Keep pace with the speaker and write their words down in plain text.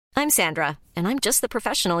I'm Sandra, and I'm just the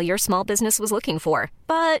professional your small business was looking for.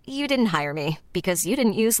 But you didn't hire me because you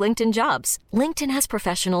didn't use LinkedIn Jobs. LinkedIn has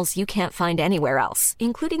professionals you can't find anywhere else,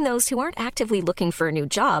 including those who aren't actively looking for a new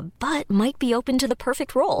job, but might be open to the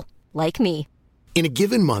perfect role, like me. In a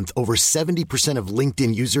given month, over 70% of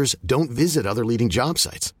LinkedIn users don't visit other leading job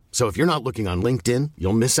sites. So if you're not looking on LinkedIn,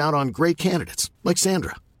 you'll miss out on great candidates like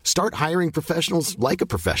Sandra. Start hiring professionals like a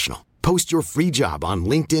professional. Post your free job on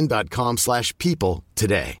linkedin.com/people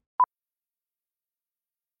today.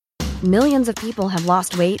 Millions of people have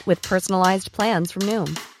lost weight with personalized plans from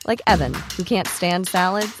Noom. Like Evan, who can't stand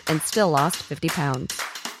salads and still lost 50 pounds.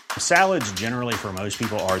 Salads generally for most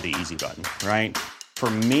people are the easy button, right? For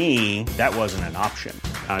me, that wasn't an option.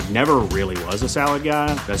 I never really was a salad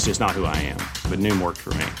guy. That's just not who I am. But Noom worked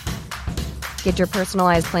for me. Get your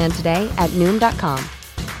personalized plan today at Noom.com.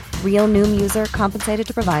 Real Noom user compensated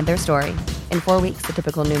to provide their story. In 4 weeks, the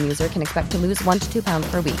typical Noom user can expect to lose 1 to 2 pounds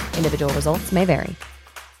per week. Individual results may vary.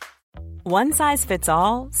 One size fits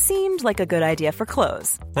all seemed like a good idea for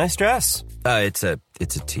clothes. Nice dress. It's a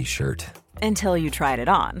t-shirt. Until you tried it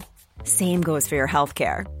on. Same goes for your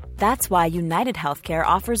healthcare. That's why United Healthcare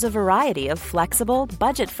offers a variety of flexible,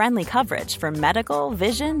 budget-friendly coverage for medical,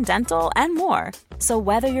 vision, dental, and more. So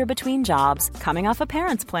whether you're between jobs, coming off a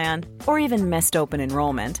parent's plan, or even missed open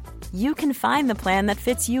enrollment, you can find the plan that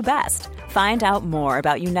fits you best. Find out more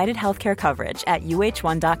about United Healthcare coverage at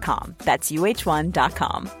uh1.com. That's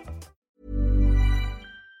uh1.com.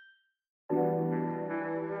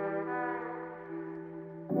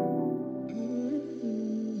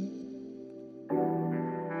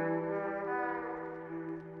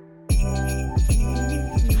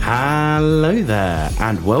 Hello there,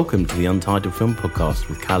 and welcome to the Untitled Film Podcast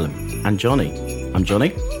with Callum and Johnny. I'm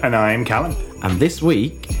Johnny. And I'm Callum. And this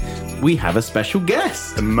week, we have a special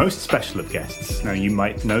guest. The most special of guests. Now, you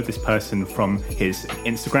might know this person from his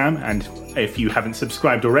Instagram, and if you haven't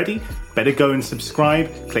subscribed already, better go and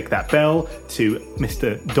subscribe. Click that bell to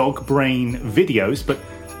Mr. Dogbrain Videos. But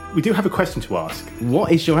we do have a question to ask.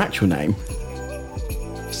 What is your actual name?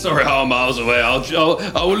 Sorry, I'm miles away. I was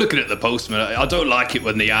looking at the postman. I don't like it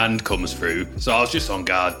when the and comes through, so I was just on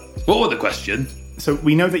guard. What was the question? So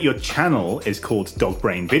we know that your channel is called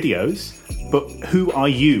Dogbrain Videos, but who are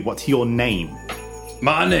you? What's your name?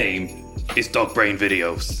 My name is Dogbrain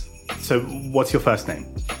Videos. So what's your first name?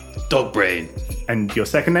 Dogbrain. And your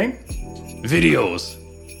second name? Videos.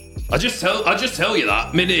 I just tell you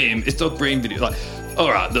that. My name is Dogbrain Videos. Like, all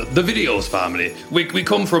right, the Videos family. We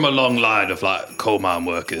come from a long line of like coal mine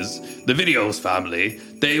workers. The Videos family,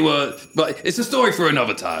 they were. But it's a story for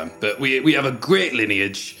another time. But we have a great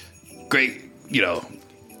lineage, great, you know.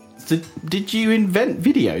 So did you invent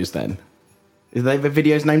videos then? Are they the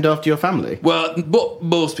videos named after your family? Well, what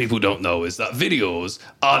most people don't know is that videos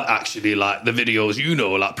aren't actually like the videos you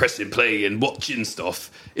know, like pressing play and watching stuff.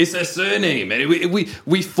 It's their surname, and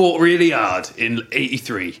we fought really hard in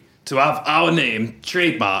 '83. To have our name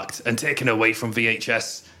trademarked and taken away from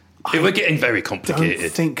VHS. We're getting very complicated. I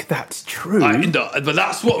don't think that's true. But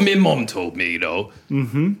that's what my mum told me, you know.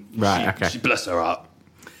 Mm-hmm. Right, okay. She bless her heart.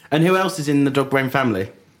 And who else is in the Dogbrain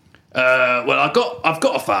family? Well, I've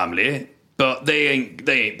got a family, but they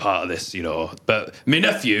ain't part of this, you know. But my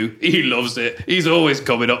nephew, he loves it. He's always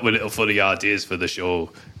coming up with little funny ideas for the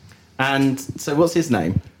show. And so what's his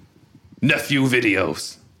name? Nephew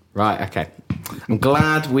Videos. Right, okay. I'm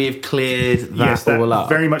glad we've cleared that all up.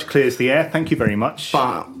 Very much clears the air. Thank you very much.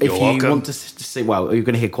 But if you want to see, well, you're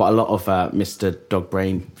going to hear quite a lot of Mr.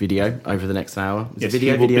 Dogbrain video over the next hour. Yes,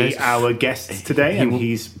 he will be our guest today, and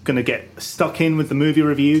he's going to get stuck in with the movie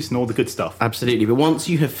reviews and all the good stuff. Absolutely. But once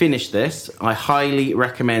you have finished this, I highly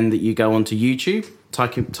recommend that you go onto YouTube,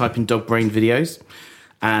 type in Dogbrain Videos,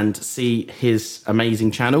 and see his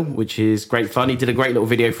amazing channel, which is great fun. He did a great little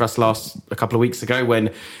video for us a couple of weeks ago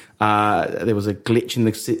when there was a glitch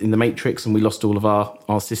in the Matrix and we lost all of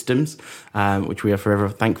our systems, which we are forever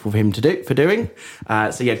thankful for him for doing.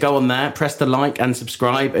 So yeah, go on there, press the like and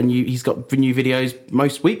subscribe, and he's got new videos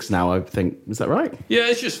most weeks now, I think. Is that right? Yeah,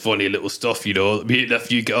 it's just funny little stuff, you know, me and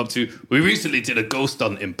nephew get up to. We recently did a ghost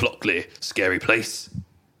hunt in Plockley, scary place.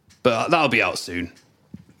 But that'll be out soon.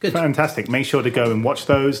 Good. Fantastic. Make sure to go and watch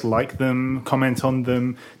those, like them, comment on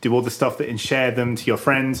them, do all the stuff and share them to your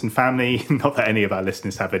friends and family. Not that any of our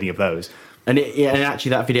listeners have any of those. And actually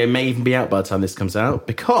that video may even be out by the time this comes out,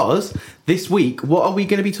 because this week, what are we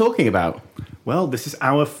going to be talking about? Well, this is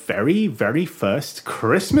our very, very first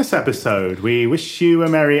Christmas episode. We wish you a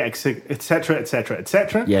merry, etc., etc.,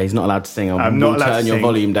 etc. Yeah, he's not allowed to sing. I'm not allowed to turn your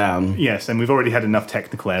volume down. Yes, and we've already had enough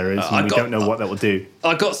technical errors, and we don't know what that will do.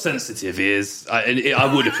 I got sensitive ears.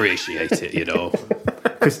 I would appreciate it, you know.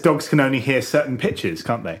 Because dogs can only hear certain pitches,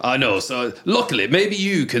 can't they? I know. So luckily, maybe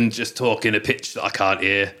you can just talk in a pitch that I can't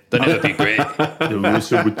hear. Then it would be great.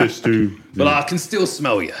 So with this do? But I can still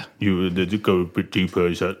smell you. You go a bit deeper.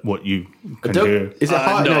 Is that what you can Dog, hear? is it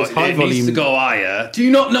high? No, it's high it volume. needs to go higher. Do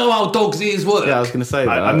you not know how dogs' ears work? Yeah, I was going to say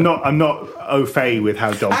that. I'm not au fait with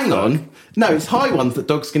how dogs. Hang work. on. No, it's high ones that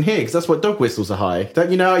dogs can hear because that's what dog whistles are high.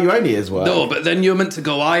 Don't you know how your own ears work? No, but then you're meant to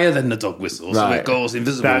go higher than the dog whistle, so Right. it goes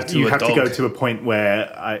invisible That to you a have dog. to go to a point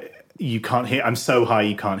where you can't hear. I'm so high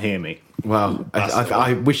you can't hear me. Well,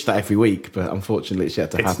 I wish that every week, but unfortunately it's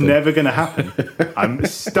yet to happen. It's never going to happen. I'm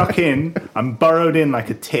stuck in. I'm burrowed in like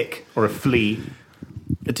a tick or a flea.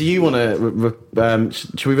 Do you want to...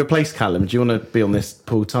 should we replace Callum? Do you want to be on this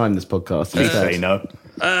full time, this podcast? Please say no.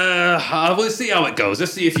 I will see how it goes.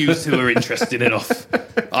 Let's see if you two are interested enough.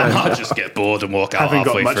 I might just get bored and walk out Haven't got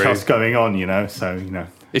halfway much through. else going on, so.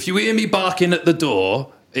 If you hear me barking at the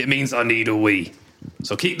door, it means I need a wee.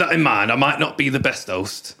 So keep that in mind. I might not be the best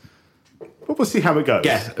host. But we'll see how it goes.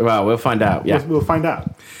 Yeah, well, we'll find out. Yeah, We'll find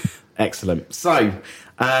out. Excellent. So,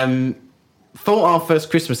 for our first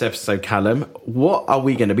Christmas episode, Callum, what are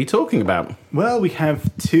we going to be talking about? Well, we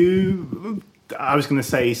have two... I was going to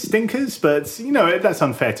say stinkers, but, that's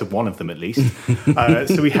unfair to one of them at least.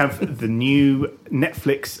 So we have the new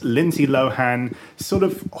Netflix Lindsay Lohan sort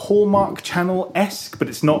of Hallmark Channel-esque, but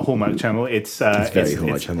it's not Hallmark Channel. It's very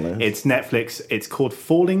Hallmark Channel. It's Netflix. It's called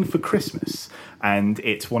Falling for Christmas. And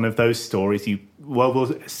it's one of those stories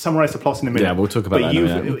we'll summarise the plot in a minute. Yeah, we'll talk about that in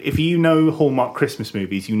a minute. If you know Hallmark Christmas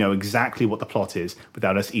movies, you know exactly what the plot is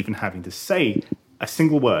without us even having to say a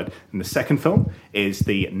single word. And the second film is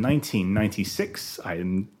the 1996. I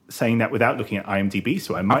am saying that without looking at IMDb,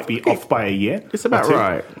 so I might be off by a year. It's about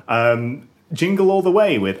right. Jingle All the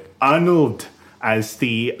Way with Arnold as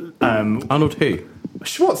the... Arnold who?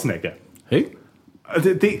 Schwarzenegger. Who?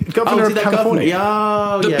 The governor of California.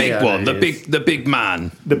 The big one, the big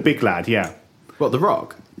man. The big lad, yeah. What, The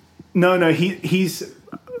Rock? No, he's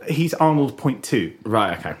Arnold point two.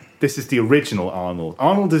 Right, okay. This is the original Arnold.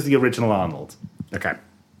 Arnold is the original Arnold. Okay.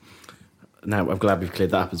 Now, I'm glad we've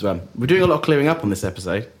cleared that up as well. We're doing a lot of clearing up on this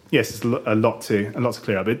episode. Yes, there's a lot to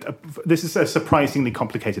clear up. This is a surprisingly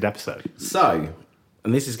complicated episode. So,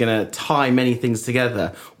 and this is going to tie many things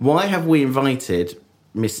together. Why have we invited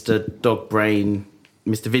Mr. Dogbrain,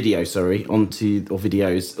 Mr. Video,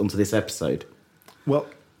 onto this episode? Well,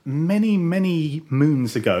 many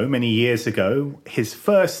years ago, his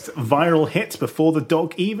first viral hit before the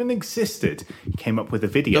dog even existed, he came up with a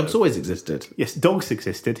video. Dogs always existed. Yes, dogs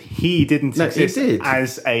existed. He didn't exist he did.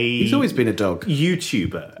 as a... He's always been a dog.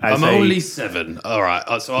 YouTuber. I'm only 7. All right,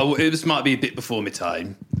 so this might be a bit before my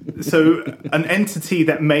time. So an entity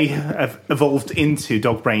that may have evolved into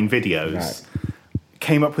Dogbrain videos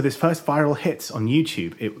came up with his first viral hit on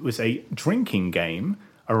YouTube. It was a drinking game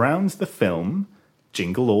around the film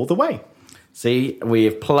Jingle All the Way. See, we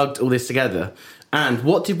have plugged all this together. And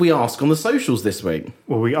what did we ask on the socials this week?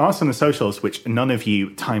 Well, we asked on the socials, which none of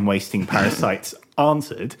you time-wasting parasites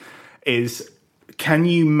answered, is can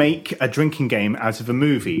you make a drinking game out of a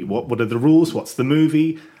movie? What are the rules? What's the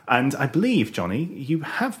movie? And I believe, Johnny, you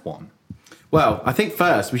have one. Well, I think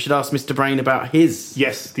first we should ask Mr. Brain about his...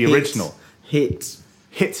 Yes, the original. Hit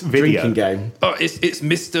video. Drinking game. Oh, it's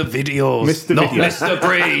Mr. Videos, Mr. not Videos. Mr.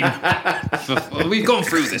 Brain. We've gone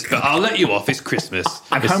through this, but I'll let you off. It's Christmas.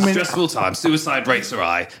 And It's how a many- stressful time. Suicide rates are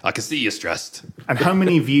high. I can see you're stressed. And how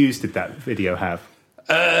many views did that video have?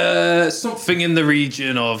 Something in the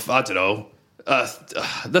region of, I don't know.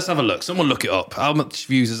 Let's have a look. Someone look it up. How much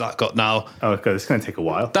views has that got now? Oh, God, it's going to take a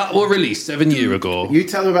while. That was released 7 years ago. You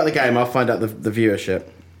tell me about the game, I'll find out the viewership.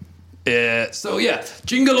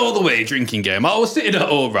 Jingle All the Way drinking game. I was sitting at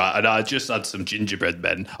home, right, and I just had some gingerbread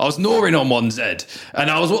men. I was gnawing on one's head, and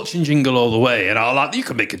I was watching Jingle All the Way, and I was like, you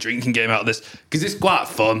can make a drinking game out of this, because it's quite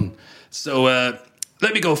fun. So,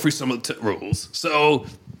 let me go through some of the rules. So,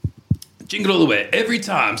 Jingle All the Way. Every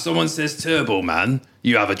time someone says Turbo Man,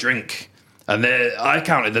 you have a drink. And I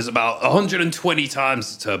counted, there's about 120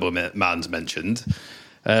 times Turbo Man's mentioned.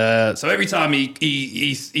 So every time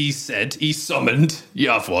he summoned, you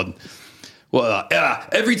have one.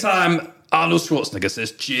 Every time Arnold Schwarzenegger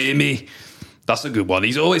says Jamie, that's a good one.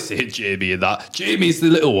 He's always saying Jamie in that. Jamie's the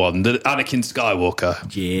little one, the Anakin Skywalker.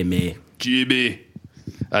 Jamie.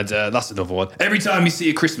 And that's another one. Every time you see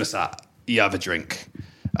a Christmas hat, you have a drink.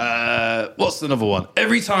 What's another one?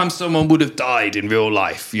 Every time someone would have died in real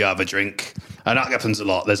life, you have a drink. And that happens a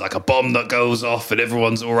lot. There's like a bomb that goes off and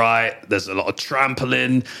everyone's all right. There's a lot of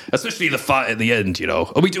trampling, especially the fight at the end, you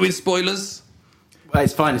know. Are we doing spoilers? Well,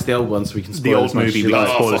 it's fine. It's the old one, so we can spoil The old as much movie, as you we like.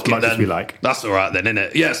 can spoil as fuck it much as then. we like. That's all right then, isn't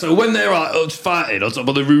it? Yeah. So when they're like fighting on top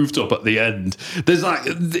of the rooftop at the end, there's like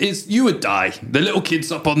you would die. The little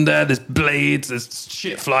kids up on there. There's blades. There's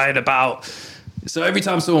shit flying about. So every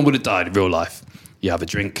time someone would have died in real life, you have a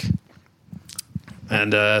drink,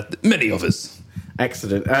 and many others.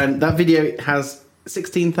 Excellent. And that video has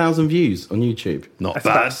 16,000 views on YouTube. Not That's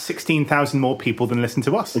bad. about 16,000 more people than listen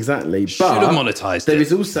to us. Exactly. Should have monetized There it.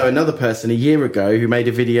 is also another person a year ago who made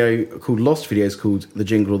a video called Lost Videos called The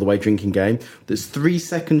Jingle All The Way Drinking Game that's 3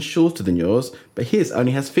 seconds shorter than yours, but his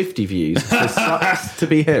only has 50 views. So sucks to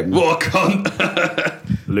be him. What a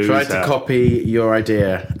cunt. Loser. Tried to copy your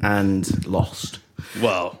idea and lost.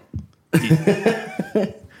 Well,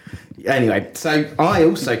 Anyway, so I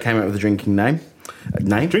also came up with a drinking game.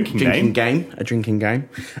 A drinking game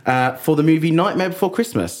for the movie Nightmare Before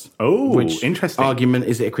Christmas. Oh, which interesting. Argument,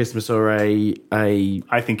 is it a Christmas or a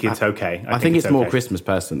I think it's okay. I think it's more okay. Christmas,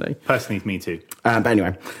 personally. Personally, me too. But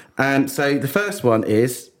anyway, so the first one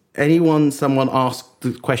is someone asked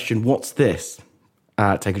the question, what's this?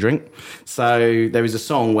 Take a drink. So there is a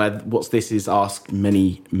song where what's this is asked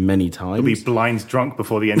many, many times. You'll be blind drunk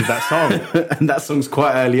before the end of that song. And that song's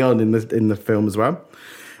quite early on in the film as well.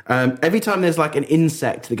 Every time there's like an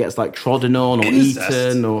insect that gets like trodden on or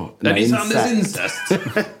eaten or anytime there's incest.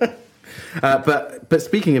 But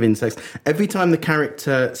speaking of insects, every time the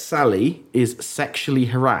character Sally is sexually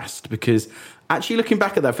harassed, because actually looking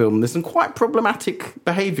back at that film, there's some quite problematic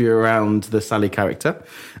behaviour around the Sally character.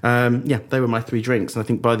 They were my 3 drinks, and I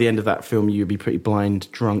think by the end of that film you'd be pretty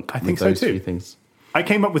blind drunk. I think with those so too. 3 things. I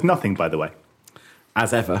came up with nothing, by the way.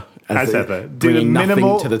 As ever. Doing Bringing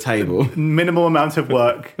nothing to the table. Minimal amount of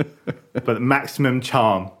work, but maximum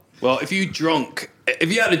charm. Well, if you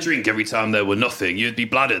had a drink every time there were nothing, you'd be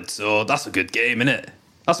bladdered. So that's a good game, innit?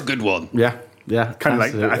 That's a good one. Yeah. Kind of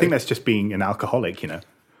like, I think that's just being an alcoholic, you know.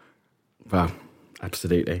 Well,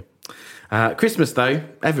 absolutely. Christmas, though,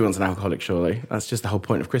 everyone's an alcoholic, surely. That's just the whole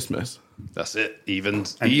point of Christmas. That's it. Even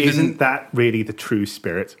Isn't that really the true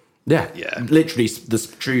spirit? Yeah. Literally the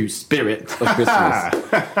true spirit of Christmas.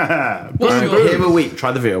 Here a week,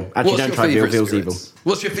 try the veal. Actually, don't try veal, veal's evil.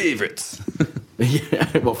 What's your favourites?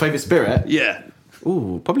 What, favourite spirit? Yeah.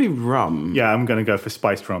 Ooh, probably rum. Yeah, I'm going to go for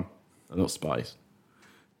spiced rum. Not spice.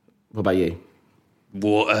 What about you?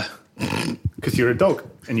 Water. Because you're a dog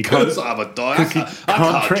and you can't. Because I'm a dog. I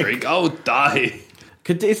can't drink. I'll die.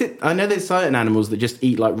 I know there's certain animals that just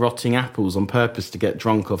eat like rotting apples on purpose to get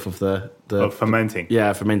drunk off of the fermenting.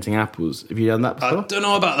 Fermenting apples. Have you done that before? I don't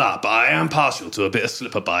know about that, but I am partial to a bit of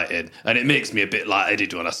slipper biting, and it makes me a bit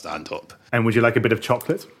lightheaded when I stand up. And would you like a bit of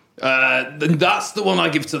chocolate? That's the one I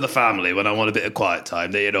give to the family when I want a bit of quiet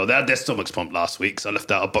time. They had their stomachs pumped last week, so I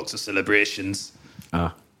left out a box of celebrations.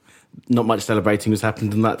 Not much celebrating has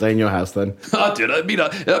happened on that day in your house, then. I did. I mean,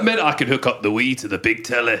 it meant I could hook up the Wii to the big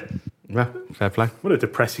telly. Well, fair play. What a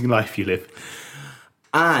depressing life you live.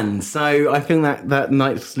 And so I think that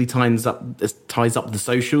nicely ties up the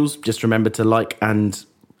socials. Just remember to like and...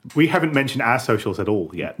 We haven't mentioned our socials at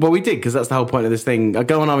all yet. Well, we did, because that's the whole point of this thing.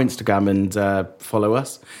 Go on our Instagram and follow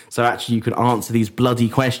us. So actually you can answer these bloody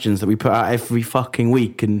questions that we put out every fucking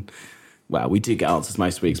week. And, well, we do get answers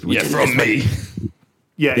most weeks. But from me.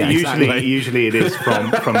 Yeah, usually it is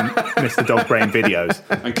from Mr. Dogbrain videos.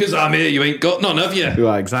 And because I'm here, you ain't got none, have you?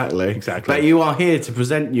 Well, exactly. But you are here to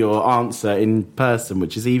present your answer in person,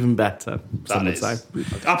 which is even better. That is.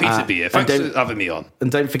 Happy to be here. Thanks for having me on.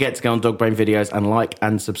 And don't forget to go on Dogbrain videos and like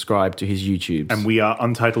and subscribe to his YouTubes. And we are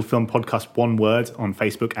Untitled Film Podcast, one word, on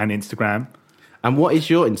Facebook and Instagram. And what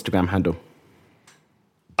is your Instagram handle?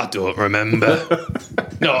 I don't remember.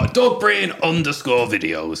 No,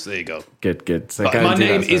 Dogbrain_videos. There you go. Good. So but my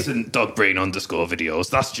name isn't Dogbrain_videos.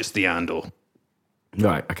 That's just the handle.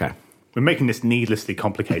 Right, okay. We're making this needlessly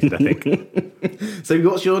complicated, I think. So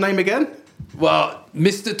what's your name again? Well,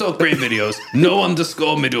 Mr. Dogbrain Videos, no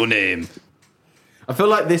underscore middle name. I feel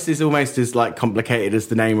like this is almost as like complicated as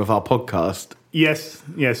the name of our podcast. Yes,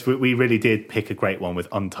 we really did pick a great one with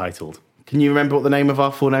Untitled. Can you remember what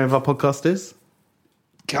the full name of our podcast is?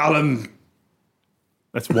 Callum.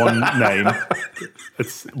 That's one name.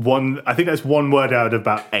 It's one. I think that's one word out of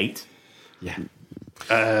about 8. Yeah.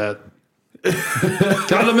 Callum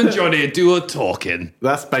and Johnny do a talking.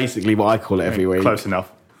 That's basically what I call it every week. Close enough.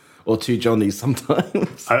 Or 2 Johnnies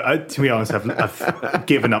sometimes. To be honest, I've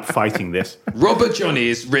given up fighting this. Robert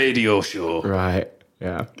Johnny's radio show. Right.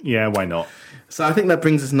 Yeah. Yeah. Why not? So I think that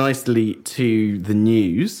brings us nicely to the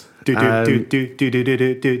news. As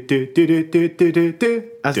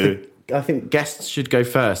I think guests should go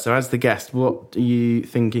first. So as the guest, what are you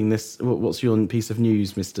thinking what's your piece of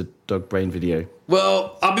news, Mr. Dogbrain Video?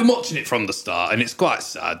 Well, I've been watching it from the start, and it's quite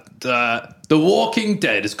sad. The Walking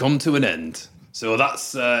Dead has come to an end. So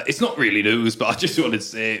that's, it's not really news, but I just wanted to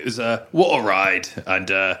say it was what a ride, and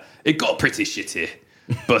it got pretty shitty.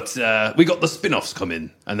 But we got the spin-offs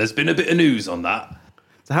coming, and there's been a bit of news on that.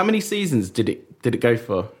 So how many seasons did it go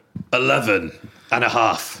for? 11 and a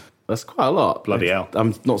half. That's quite a lot. Bloody hell.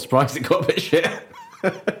 I'm not surprised it got a bit shit.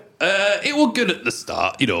 It was good at the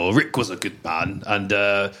start. You know, Rick was a good man, and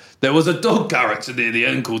there was a dog character near the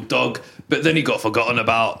end called Dog, but then he got forgotten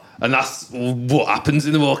about, and that's what happens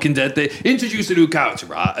in The Walking Dead. They introduce a new character,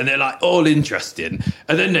 right, and they're like all interesting,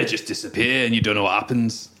 and then they just disappear, and you don't know what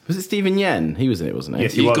happens. Was it Stephen Yen? He was in it, wasn't he?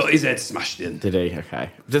 Yes, he got his head smashed in. Did he? Okay.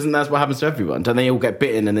 Doesn't that's what happens to everyone? Don't they all get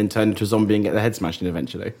bitten and then turn into a zombie and get their head smashed in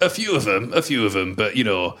eventually? A few of them, but you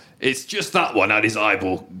know, it's just that one had his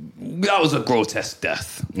eyeball. That was a grotesque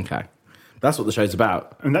death. Okay. That's what the show's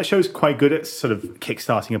about. And that show's quite good at sort of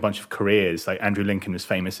kickstarting a bunch of careers. Like Andrew Lincoln was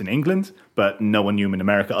famous in England, but no one knew him in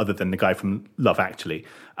America other than the guy from Love Actually.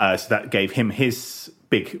 So that gave him his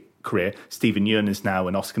big career. Stephen Yeun is now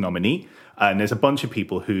an Oscar nominee. And there's a bunch of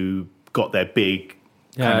people who got their big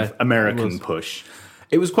kind of American push.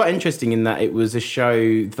 It was quite interesting in that it was a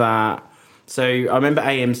show that... So I remember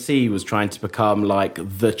AMC was trying to become like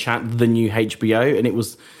the new HBO, and it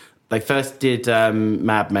was... They first did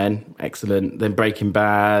Mad Men, excellent, then Breaking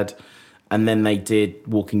Bad, and then they did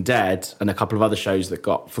Walking Dead and a couple of other shows that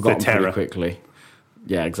got forgotten pretty quickly.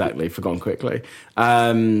 Yeah, exactly, forgotten quickly.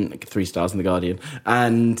 3 stars in The Guardian,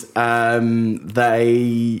 and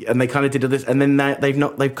they kind of did all this, and then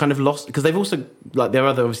they've kind of lost, because they've also, like, their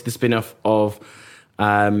other, obviously the spin-off of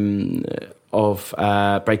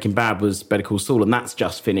Breaking Bad was Better Call Saul, and that's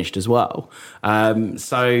just finished as well.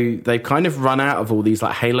 So they've kind of run out of all these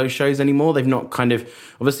like Halo shows anymore. They've not kind of,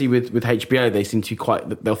 obviously with HBO, they seem to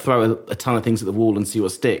be they'll throw a ton of things at the wall and see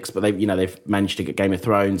what sticks, but they've managed to get Game of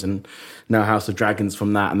Thrones and now House of Dragons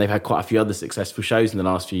from that, and they've had quite a few other successful shows in the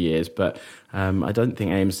last few years, but I don't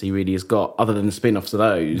think AMC really has got, other than the spin-offs of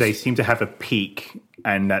those. They seem to have a peak,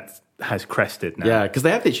 and that has crested now. Yeah, because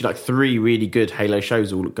they have literally like 3 really good Halo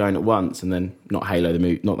shows all going at once, and then not Halo the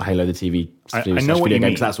movie, not the Halo the TV. I know what you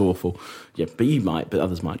mean. That's awful. Yeah, but you might, but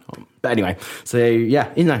others might not. But anyway, so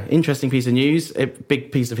yeah, interesting piece of news. A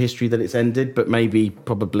big piece of history that it's ended, but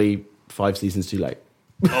probably 5 seasons too late.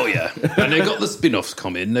 Oh yeah, and they've got the spin-offs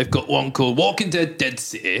coming. They've got one called Walking Dead: Dead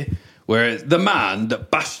City, where the man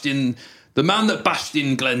that bashed in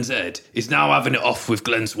Glenn's head is now having it off with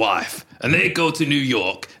Glenn's wife. And they go to New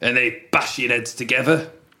York and they bash your heads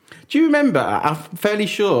together. Do you remember, I'm fairly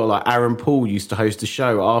sure, like Aaron Paul used to host a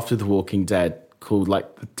show after The Walking Dead called like...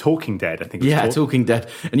 Talking Dead, I think it was called. Talking Dead.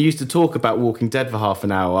 And he used to talk about Walking Dead for half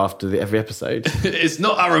an hour after every episode. It's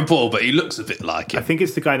not Aaron Paul, but he looks a bit like him. I think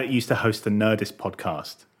it's the guy that used to host the Nerdist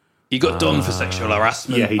podcast. He got done for sexual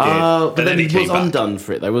harassment. Yeah, he did. But then he was undone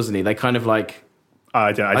for it though, wasn't he? They kind of like...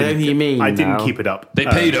 I know who you mean. I didn't keep it up. They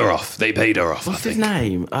paid her off. What's his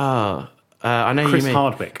name? I know Chris who you mean.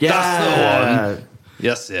 Hardwick. Yeah. That's the one.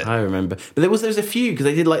 Yes, yeah. I remember. But there was a few, because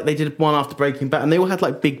they did one after Breaking Bad, and they all had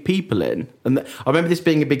like big people in. And I remember this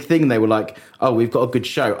being a big thing, and they were like, "Oh, we've got a good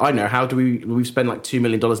show. I know. How do we've spent like $2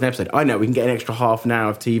 million an episode. I know we can get an extra half an hour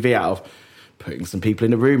of TV out of putting some people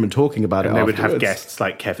in a room and talking about it. And they would have guests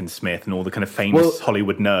like Kevin Smith and all the kind of famous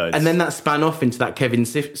Hollywood nerds. And then that span off into that Kevin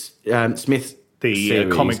Smith. The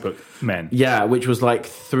comic book men. Yeah, which was like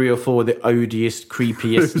 3 or 4 of the odious,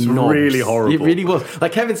 creepiest It was knobs. really horrible. It really was.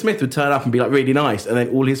 Like Kevin Smith would turn up and be like really nice, and then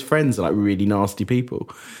all his friends are like really nasty people.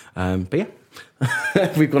 But yeah,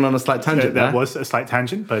 we've gone on a slight tangent there. That was a slight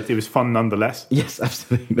tangent, but it was fun nonetheless. Yes,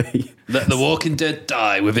 absolutely. Let The Walking Dead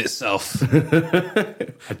die with itself.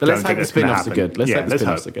 But let's hope the spin-offs are good.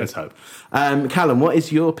 Let's hope. Callum, what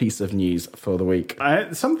is your piece of news for the week?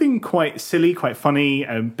 Something quite silly, quite funny,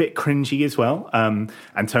 a bit cringy as well.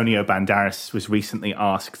 Antonio Banderas was recently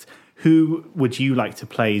asked, who would you like to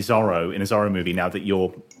play Zorro in a Zorro movie now that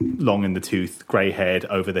you're long in the tooth, grey-haired,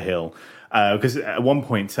 over the hill? Because at one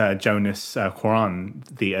point, Jonas Cuarón,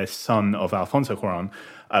 the son of Alfonso Cuarón,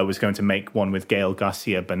 was going to make one with Gael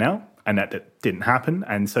Garcia Bernal, and that didn't happen.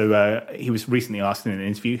 And so he was recently asked in an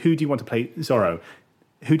interview, who do you want to play Zorro?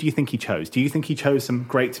 Who do you think he chose? Do you think he chose some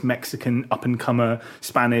great Mexican up-and-comer,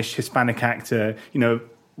 Spanish, Hispanic actor, you know,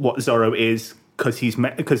 what Zorro is because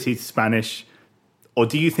he's Spanish? Or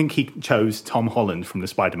do you think he chose Tom Holland from the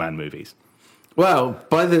Spider-Man movies? Well,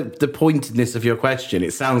 by the pointedness of your question,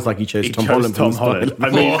 it sounds like he chose Tom Holland. I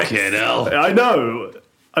mean, fucking hell. I know.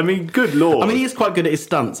 I mean, good lord. I mean, he's quite good at his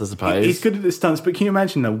stunts, I suppose. He's good at the stunts, but can you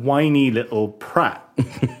imagine the whiny little prat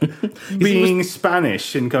being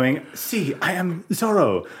Spanish and going, "See, I am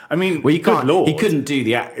Zorro." I mean, well, you good can't. lord. He couldn't do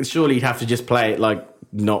the act. Surely he'd have to just play it like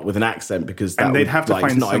not with an accent because that and they'd have to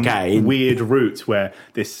find not some okay. weird route where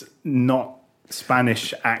this not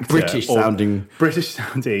Spanish actor, British sounding,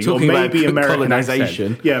 or maybe American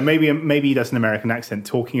colonization. accent. Yeah, maybe he does an American accent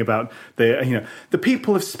talking about the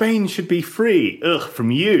people of Spain should be free. Ugh, from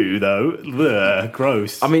you though, ugh,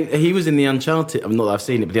 gross. I mean, he was in the Uncharted. Not that I've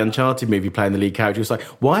seen it, but the Uncharted movie playing the lead character. He was like,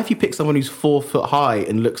 why have you picked someone who's 4 foot high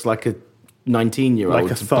and looks like a 19-year-old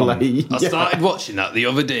like a to thumb? play? I started watching that the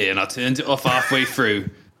other day and I turned it off halfway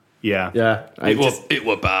through. Yeah. It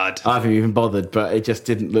was bad. I haven't even bothered, but it just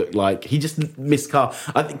didn't look like he just missed car.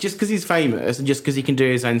 I think just because he's famous and just because he can do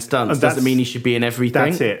his own stunts doesn't mean he should be in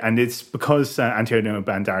everything. That's it, and it's because Antonio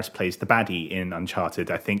Banderas plays the baddie in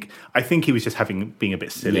Uncharted. I think he was just being a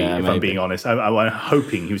bit silly. If I'm being honest, I'm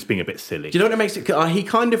hoping he was being a bit silly. Do you know what it makes it? He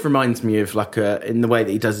kind of reminds me of like in the way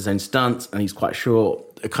that he does his own stunts, and he's quite short.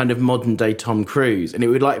 A kind of modern day Tom Cruise, and it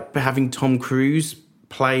would like having Tom Cruise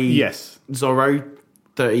play Zorro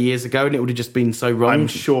 30 years ago, and it would have just been so wrong. I'm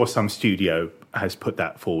sure some studio has put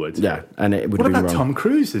that forward. Yeah, and it would have been wrong. What about Tom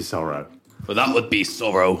Cruise as Zorro? Well, that would be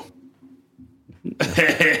Zorro.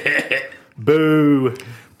 Boo.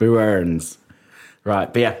 Boo earns.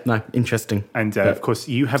 Right, but yeah, no, interesting. And of course,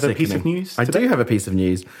 you have a piece of news today? I do have a piece of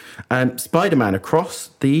news. Spider-Man Across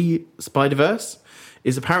the Spider-Verse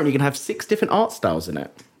is apparently going to have 6 different art styles in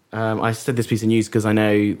it. I said this piece of news because I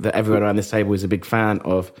know that everyone around this table is a big fan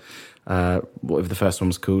of whatever the first one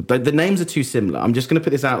was called. The names are too similar. I'm just going to put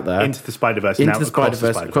this out there. Into the Spider-Verse. Into the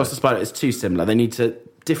Spider-Verse. Across the Spider-Verse. It's too similar. They need to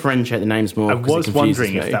differentiate the names more. I was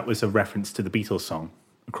wondering if that was a reference to the Beatles song,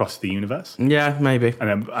 Across the Universe. Yeah, maybe.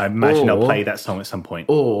 And I imagine they'll play that song at some point.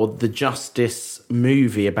 Or the Justice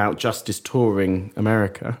movie about Justice touring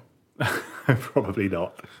America. Probably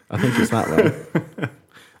not. I think it's that one.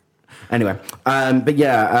 Anyway, but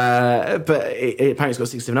yeah, but it apparently it's got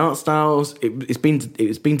 6 different art styles. It's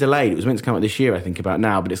been delayed. It was meant to come out this year, I think, about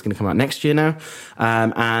now, but it's going to come out next year now,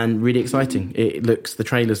 and really exciting. The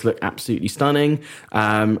trailers look absolutely stunning,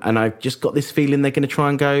 and I've just got this feeling they're going to try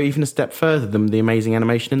and go even a step further than the amazing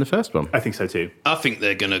animation in the first one. I think so too. I think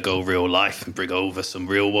they're going to go real life and bring over some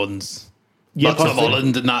real ones. Yeah, Lots of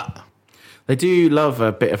Holland and that. They do love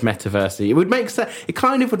a bit of metaversy. It would make sense. It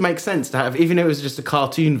kind of would make sense to have, even if it was just a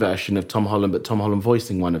cartoon version of Tom Holland, but Tom Holland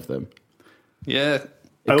voicing one of them. Yeah.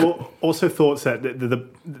 I also thought that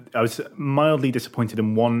I was mildly disappointed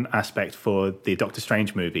in one aspect for the Doctor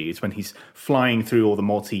Strange movie. It's when he's flying through all the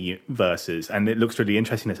multiverses, and it looks really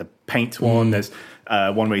interesting. There's a paint one. There's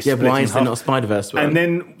one where he's splitting why is there half. not a Spider-Verse one? And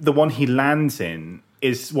then the one he lands in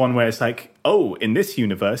is one where it's like, oh, in this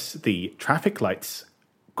universe, the traffic lights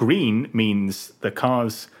green means the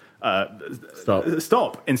cars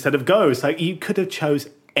stop instead of go. It's like you could have chose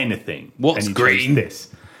anything. What's and you green? chose this.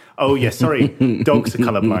 Oh, yeah, sorry. Dogs are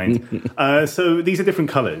colourblind. So these are different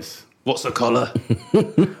colours. What's the colour?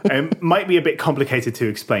 It might be a bit complicated to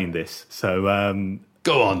explain this. So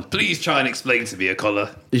go on. Please try and explain to me a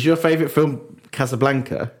colour. Is your favourite film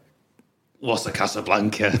Casablanca? What's a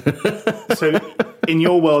Casablanca? So in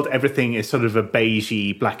your world, everything is sort of a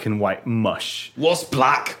beigey, black and white mush. What's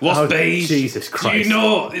black? What's beige? Jesus Christ. Do you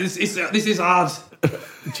know? This is hard.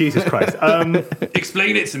 Jesus Christ.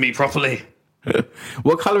 Explain it to me properly.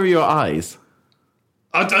 What colour are your eyes?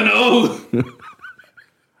 I don't know.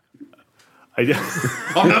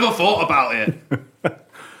 I've never thought about it.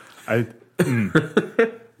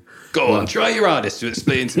 Go on, try your hardest to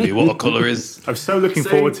explain to me what a colour is. I'm so looking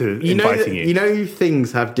forward to inviting you. You know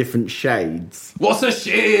things have different shades. What's a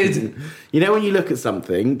shade? You know when you look at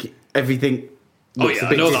something, everything looks a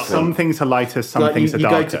bit different. Some things are lighter, some things are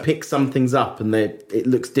darker. You go to pick some things up and it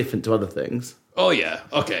looks different to other things. Oh, yeah.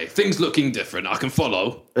 Okay. Things looking different. I can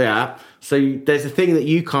follow. Yeah. So there's a thing that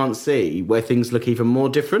you can't see where things look even more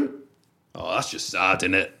different. Oh, that's just sad,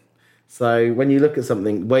 isn't it? So when you look at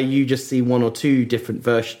something where you just see one or two different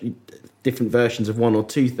versions of one or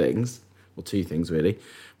two things, or two things really,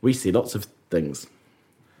 we see lots of things.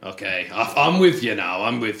 Okay, I'm with you now.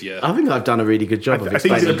 I'm with you. I think I've done a really good job. I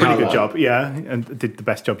think you did a pretty good job, yeah, and did the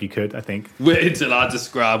best job you could, I think. Wait until I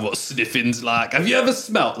describe what sniffing's like. Have you ever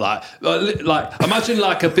smelt like imagine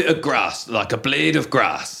like a bit of grass, like a blade of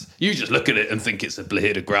grass. You just look at it and think it's a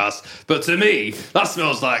blade of grass, but to me, that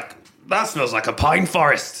smells like a pine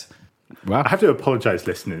forest. Wow. I have to apologise,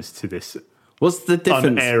 listeners, to this. What's the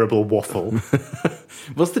difference? Unairable waffle.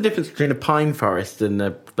 What's the difference between a pine forest and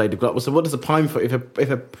a blade of grass? So what does a pine forest...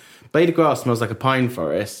 If a blade of grass smells like a pine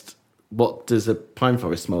forest, what does a pine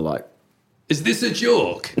forest smell like? Is this a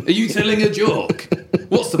joke? Are you telling a joke?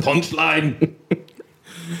 What's the punchline?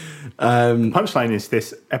 Punchline is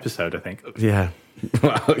this episode, I think. Yeah.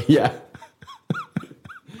 Well, yeah.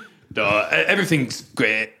 No, everything's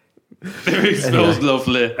great. Everything smells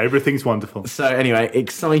lovely. Everything's wonderful. So anyway,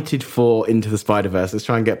 excited for Into the Spider-Verse. Let's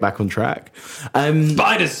try and get back on track.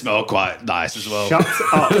 Spiders smell quite nice as well. Shut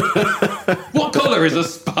up. What colour is a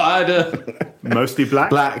spider? Mostly black.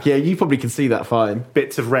 Black, yeah, you probably can see that fine.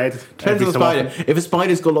 Bits of red. Depends on the so spider. often. If a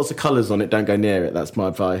spider's got lots of colours on it, don't go near it. That's my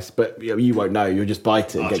advice. But you won't know. You'll just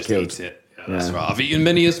bite it and I'll get just killed. eat it. Yeah, that's right. I've eaten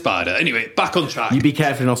many a spider. Anyway, back on track. You be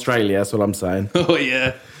careful in Australia. That's what I'm saying. Oh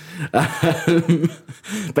yeah.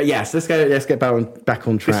 But yes, let's get back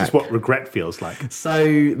on track. This is what regret feels like.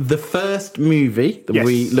 So the first movie that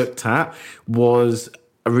we looked at was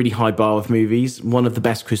a really high bar of movies, one of the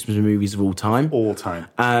best Christmas movies of all time. All time.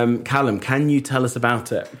 Callum, can you tell us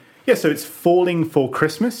about it? Yeah, so it's Falling for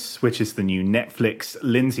Christmas, which is the new Netflix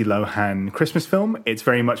Lindsay Lohan Christmas film. It's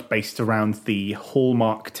very much based around the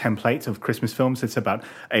Hallmark template of Christmas films. It's about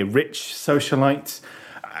a rich socialite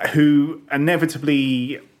who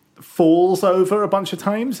inevitably falls over a bunch of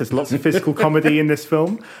times. There's lots of physical comedy in this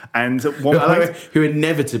film. And at one point... Who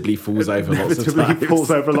inevitably falls over lots of times.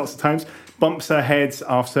 Falls over lots of times. Bumps her head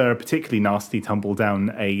after a particularly nasty tumble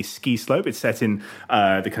down a ski slope. It's set in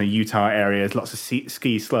the kind of Utah areas, lots of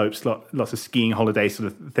ski slopes, lots of skiing holiday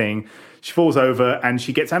sort of thing. She falls over and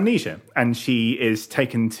she gets amnesia. And she is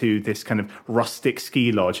taken to this kind of rustic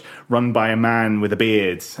ski lodge run by a man with a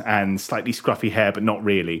beard and slightly scruffy hair, but not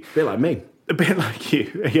really. A bit like me. A bit like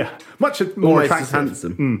you, yeah. Much more almost attractive. as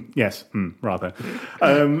handsome. Yes, rather.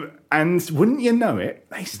 And wouldn't you know it,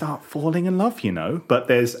 they start falling in love, you know. But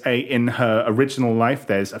in her original life,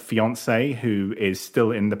 there's a fiancé who is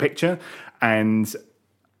still in the picture. And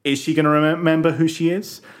is she going to remember who she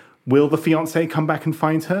is? Will the fiancé come back and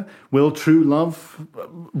find her? Will true love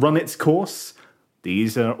run its course?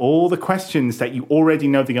 These are all the questions that you already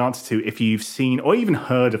know the answer to if you've seen or even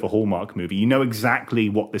heard of a Hallmark movie. You know exactly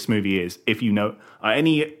what this movie is if you are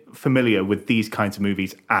any familiar with these kinds of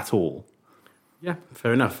movies at all. Yeah,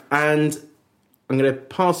 fair enough. And I'm going to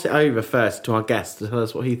pass it over first to our guest to tell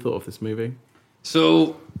us what he thought of this movie.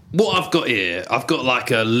 So what I've got here, I've got like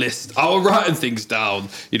a list. I was writing things down.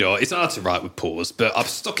 You know, it's hard to write with pause, but I've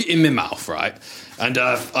stuck it in my mouth, right? And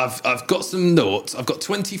I've got some notes. I've got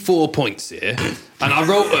 24 points here, and I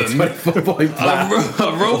wrote them. 24 point plan.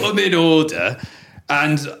 I wrote them in order,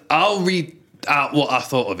 and I'll read out what I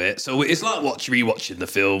thought of it. So it's like rewatching the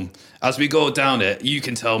film. As we go down it, you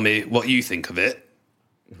can tell me what you think of it.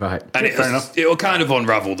 Right. And fair enough. It'll kind of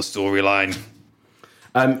unravel the storyline.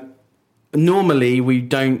 Normally, we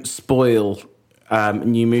don't spoil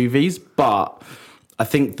new movies, but I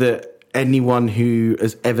think that anyone who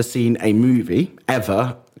has ever seen a movie,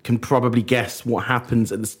 ever, can probably guess what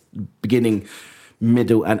happens at the beginning,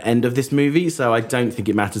 middle and end of this movie, so I don't think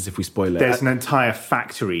it matters if we spoil it. There's an entire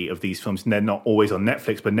factory of these films, and they're not always on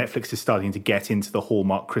Netflix, but Netflix is starting to get into the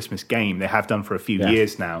Hallmark Christmas game. They have done for a few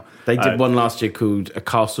years now. They did one last year called A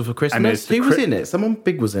Castle for Christmas. Who was in it? Someone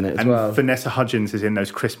big was in it as well. Vanessa Hudgens is in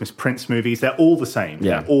those Christmas Prince movies. They're all the same.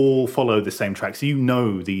 Yeah. They all follow the same tracks. You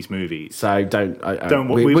know these movies. So we're not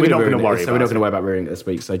going to worry So we're not going about to worry about ruining it this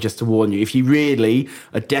week. So just to warn you, if you really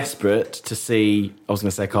are desperate to see, I was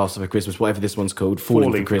going to say Castle for Christmas, whatever this one's called,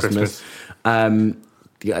 Falling for Christmas.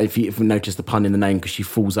 If you notice the pun in the name, because she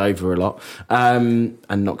falls over a lot and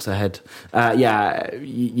knocks her head.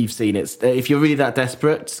 You've seen it. If you're really that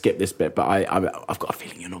desperate, skip this bit. But I've got a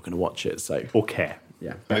feeling you're not going to watch it. So or care.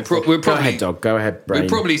 Yeah. Go ahead, dog. Go ahead, Brain. We'll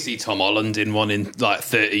probably see Tom Holland in one in like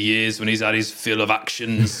 30 years when he's had his fill of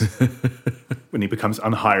actions. When he becomes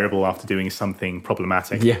unhireable after doing something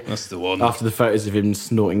problematic. Yeah. That's the one. After the photos of him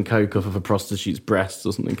snorting coke off of a prostitute's breasts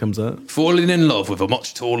or something comes out. Falling in love with a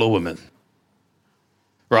much taller woman.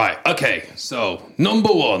 Right, okay, so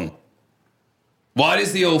number one. Why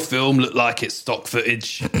does the old film look like it's stock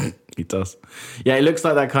footage? It does. Yeah, it looks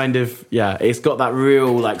like that kind of, it's got that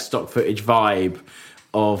real like stock footage vibe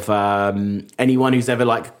of anyone who's ever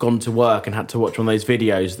like gone to work and had to watch one of those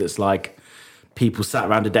videos that's like people sat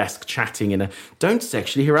around a desk chatting don't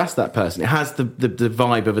sexually harass that person. It has the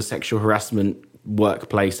vibe of a sexual harassment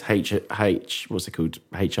workplace what's it called?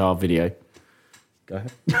 HR video. Go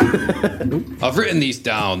ahead. I've written these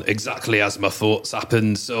down exactly as my thoughts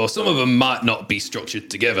happened, so some of them might not be structured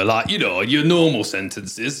together, like, your normal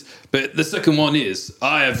sentences. But the second one is,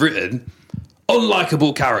 I have written,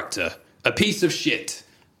 unlikable character, a piece of shit,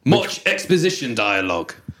 much exposition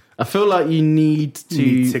dialogue. I feel like you need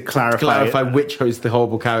to clarify which is the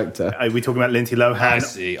horrible character. Are we talking about Lindsay Lohan? I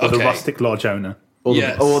see. Or the Okay. rustic lodge owner? Or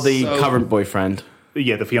the current boyfriend.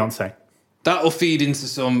 Yeah, the fiancé. That'll feed into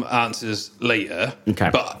some answers later. Okay.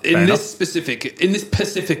 But in this specific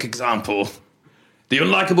example, the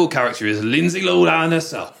unlikable character is Lindsay Lohan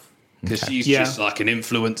herself. Because she's just like an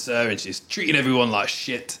influencer and she's treating everyone like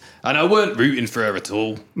shit. And I weren't rooting for her at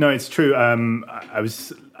all. No, it's true.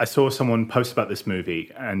 I saw someone post about this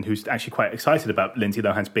movie and who's actually quite excited about Lindsay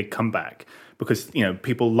Lohan's big comeback because, you know,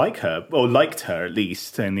 people like her, or liked her at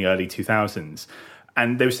least in the early 2000s.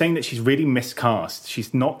 And they were saying that she's really miscast.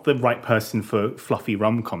 She's not the right person for fluffy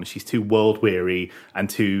rom-coms. She's too world-weary and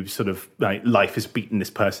too sort of like life has beaten this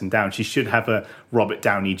person down. She should have a Robert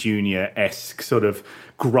Downey Jr.-esque sort of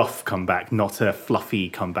gruff comeback, not a fluffy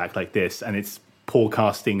comeback like this. And it's poor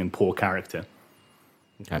casting and poor character.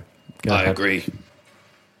 Okay. I agree.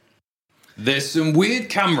 There's some weird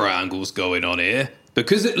camera angles going on here.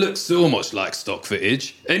 Because it looks so much like stock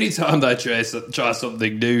footage, anytime they try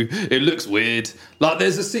something new, it looks weird. Like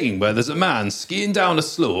there's a scene where there's a man skiing down a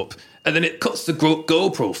slope, and then it cuts to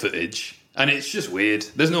GoPro footage, and it's just weird.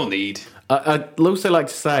 There's no need. I'd also like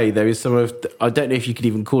to say there is some of, I don't know if you could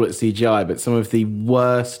even call it CGI, but some of the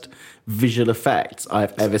worst visual effects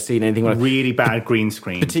I've ever seen anything like. Really bad green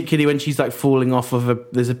screen. Particularly when she's like falling off of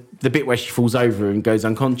the bit where she falls over and goes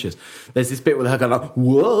unconscious. There's this bit with her going like,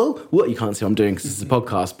 whoa, what? You can't see what I'm doing because this is a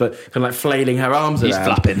podcast, but kind of like flailing her arms around. He's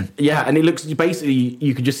flapping. Yeah, and it looks, basically,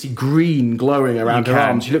 you can just see green glowing around her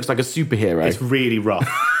arms. She looks like a superhero. It's really rough.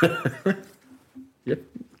 Yeah.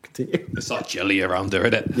 Continue. It's like jelly around her,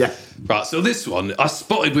 isn't it? Yeah. Right, so this one, I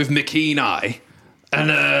spotted with my keen eye, and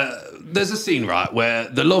there's a scene, right, where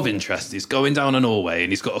the love interest is going down an hallway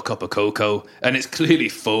and he's got a cup of cocoa and it's clearly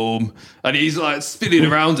foam and he's like spinning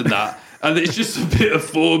around in that and there's just a bit of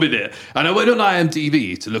foam in it. And I went on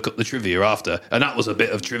IMDb to look up the trivia after, and that was a bit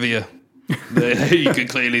of trivia. You can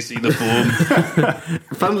clearly see the foam.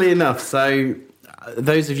 Funnily enough, so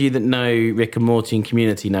those of you that know Rick and Morty and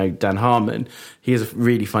Community know Dan Harmon. He has a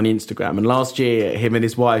really funny Instagram, and last year him and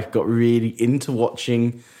his wife got really into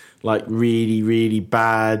watching like really, really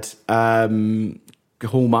bad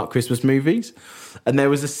Hallmark Christmas movies. And there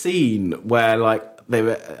was a scene where like they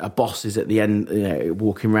were bosses at the end, you know,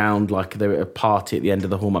 walking around like they were at a party at the end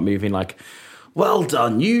of the Hallmark movie, and like, well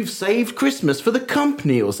done, you've saved Christmas for the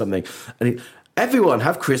company or something. And everyone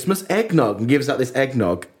have Christmas eggnog, and gives out this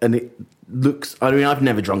eggnog, and it looks, I mean, I've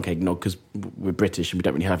never drunk eggnog because we're British and we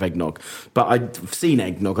don't really have eggnog, but I've seen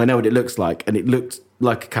eggnog, I know what it looks like, and it looked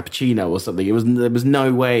like a cappuccino or something. There was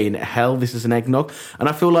no way in hell this is an eggnog. And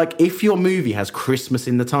I feel like if your movie has Christmas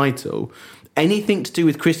in the title, anything to do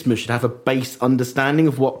with Christmas should have a base understanding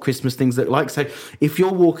of what Christmas things look like. So if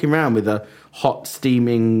you're walking around with a hot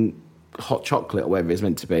steaming hot chocolate or whatever it's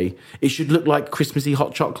meant to be, it should look like Christmassy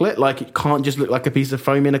hot chocolate. Like, it can't just look like a piece of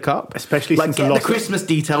foam in a cup. Especially like, since get the Christmas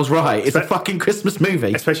details right. It's a fucking Christmas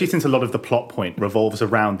movie. Especially since a lot of the plot point revolves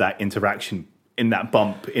around that interaction, in that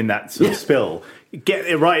bump, in that sort of spill. Get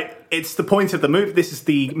it right. It's the point of the movie. This is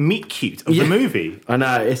the meet cute of the movie. I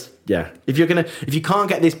know. It's If you can't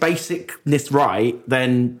get this basicness right,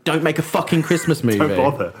 then don't make a fucking Christmas movie. Don't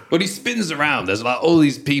bother. But he spins around. There's like all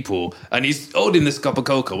these people, and he's holding this cup of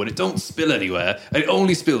cocoa, and it don't spill anywhere. And it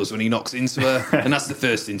only spills when he knocks into her, and that's the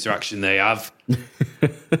first interaction they have.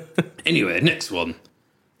 Anyway, next one.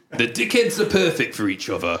 The dickheads are perfect for each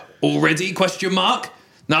other. Already? ?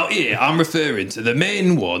 Now here, I'm referring to the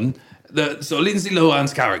main one. So Lindsay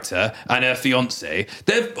Lohan's character and her fiancé,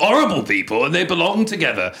 they're horrible people and they belong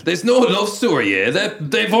together. There's no love story here.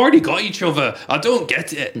 They've already got each other. I don't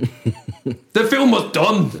get it. The film was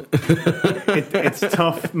done. It's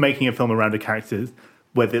tough making a film around a character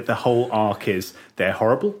where the whole arc is they're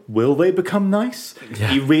horrible. Will they become nice?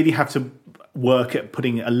 Yeah. You really have to work at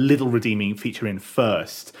putting a little redeeming feature in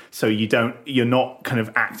first, so you're not kind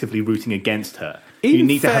of actively rooting against her. You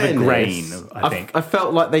need to have a grain, I think. I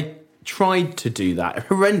felt like they tried to do that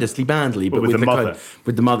horrendously badly, but with the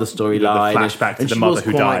mother storyline, flashback to the mother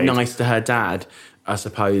who died. She was quite nice to her dad, I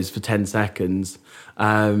suppose, for 10 seconds.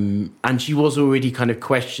 And she was already kind of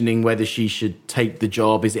questioning whether she should take the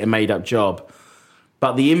job. Is it a made-up job?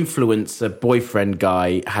 But the influencer boyfriend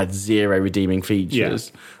guy had zero redeeming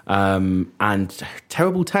features, and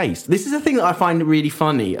terrible taste. This is the thing that I find really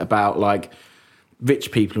funny about like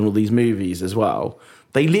rich people in all these movies as well.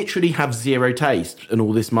 They literally have zero taste and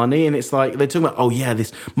all this money, and it's like they're talking about, oh yeah,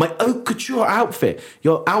 my haute couture outfit.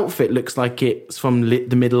 Your outfit looks like it's from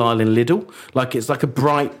the Middle Island Lidl, like it's like a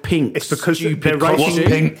bright pink. It's because they're writing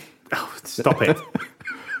pink. Oh, stop it.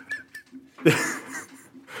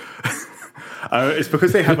 It's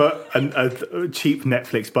because they have a cheap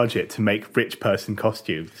Netflix budget to make rich person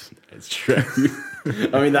costumes. It's true.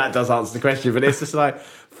 I mean, that does answer the question, but it's just like,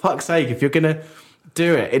 fuck's sake, if you're going to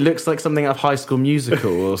do it. It looks like something out of High School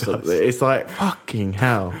Musical or something. It's like, fucking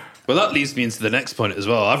hell. Well, that leads me into the next point as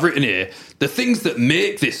well. I've written here, the things that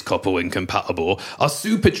make this couple incompatible are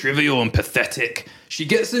super trivial and pathetic. She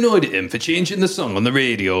gets annoyed at him for changing the song on the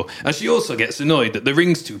radio, and she also gets annoyed that the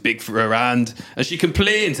ring's too big for her hand, and she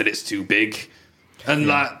complains that it's too big. And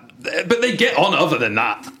but they get on other than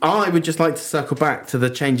that. I would just like to circle back to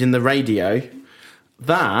the change in the radio.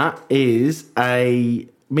 That is a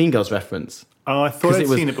Mean Girls reference. Oh, I thought I'd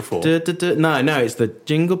seen it before. No, it's the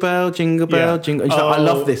Jingle Bell, Jingle Bell, Jingle. And she's like, I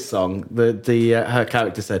love this song. Her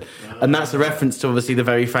character said, and that's a reference to obviously the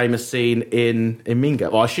very famous scene in Mean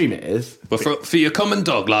Girls. Well, I assume it is. But for your common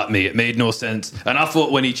dog like me, it made no sense. And I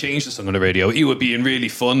thought when he changed the song on the radio, he would be in really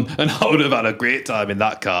fun, and I would have had a great time in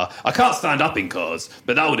that car. I can't stand up in cars,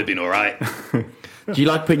 but that would have been all right. Do you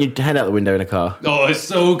like putting your head out the window in a car? Oh, it's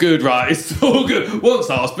so good, right? It's so good.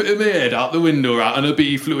 Once I was putting my head out the window, right, and a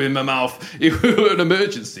bee flew in my mouth. It was an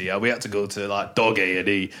emergency. We had to go to like dog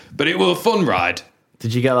A&E, but it was a fun ride.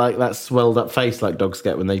 Did you get like that swelled up face like dogs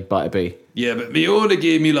get when they bite a bee? Yeah, but my owner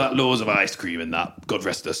gave me like loads of ice cream and that. God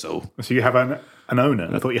rest her soul. So you have an owner?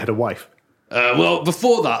 I thought you had a wife. Well,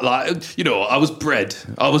 before that, like, you know, I was bred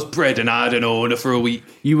and I had an owner for a week.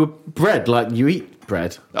 You were bred like you eat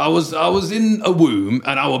bread? I was in a womb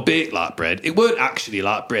and I was baked like bread. It weren't actually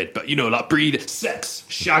like bread, but, you know, like breed, sex,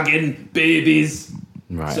 shagging, babies.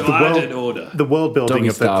 Right. So I had an order. The world building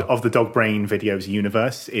of the Dogbrain videos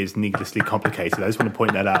universe is needlessly complicated. I just want to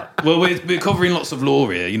point that out. Well, we're covering lots of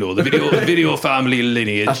lore here, you know, the video family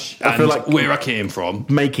lineage I feel like where I came from.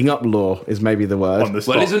 Making up lore is maybe the word. On the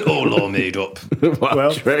spot. Well, isn't all lore made up?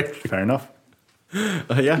 Well, true. Fair enough.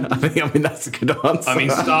 Yeah, I mean that's a good answer. I mean,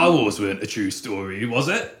 Star Wars weren't a true story, was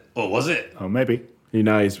it? Or was it? Oh, maybe. Who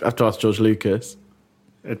knows? I have to ask George Lucas.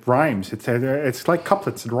 It rhymes. It's like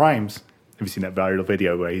couplets. It rhymes. Have you seen that viral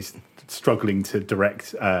video where he's struggling to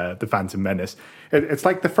direct The Phantom Menace? It's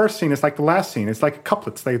like the first scene. It's like the last scene. It's like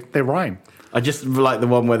couplets. They rhyme. I just like the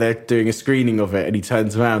one where they're doing a screening of it and he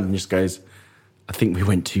turns around and just goes, I think we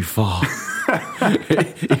went too far.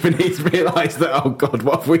 Even he's realised that, oh God,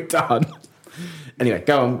 what have we done? Anyway,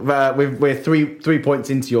 go on. We're three points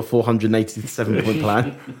into your 487-point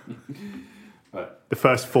plan. The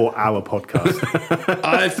first 4-hour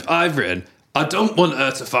podcast. I've written, I don't want her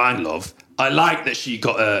to find love. I like that she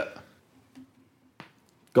got hurt.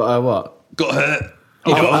 Got her what? Got hurt.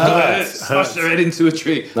 You know, got hurt. Smashed her head into a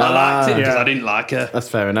tree. I liked it because I didn't like her. That's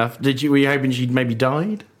fair enough. Were you hoping she'd maybe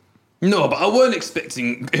died? No, but I weren't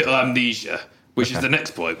expecting amnesia, which is the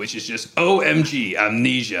next point, which is just OMG,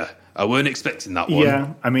 amnesia. I weren't expecting that one.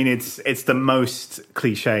 Yeah, I mean, it's the most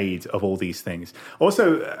cliched of all these things.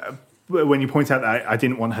 Also, when you point out that I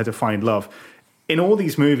didn't want her to find love, in all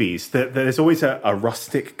these movies, there's always a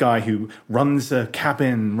rustic guy who runs a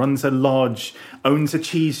cabin, runs a lodge, owns a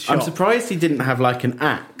cheese shop. I'm surprised he didn't have like an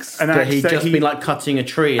axe. He'd just been like cutting a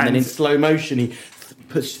tree and then in slow motion he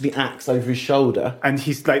puts the axe over his shoulder. And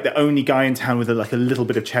he's like the only guy in town with a little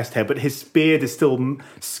bit of chest hair, but his beard is still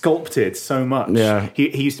sculpted so much. Yeah.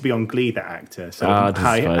 He used to be on Glee, that actor. So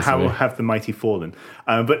how have the mighty fallen?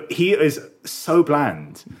 But he is so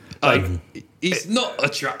bland. He's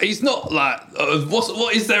not he's not like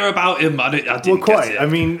what is there about him? I didn't well, quite. Get it. I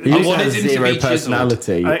mean, he has zero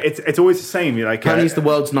personality. It's always the same. He's the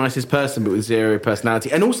world's nicest person, but with zero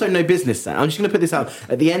personality, and also no business sense. I'm just going to put this out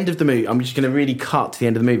at the end of the movie. I'm just going to really cut to the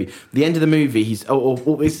end of the movie. The end of the movie, he's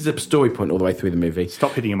this is a story point all the way through the movie.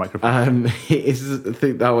 Stop hitting your microphone. This is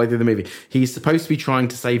the whole way through the movie. He's supposed to be trying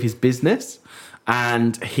to save his business,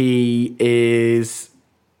 and he is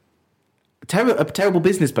a terrible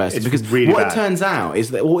business person. It's because really what bad. It turns out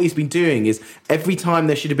is that what he's been doing is every time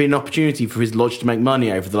there should have been an opportunity for his lodge to make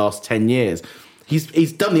money over the last 10 years,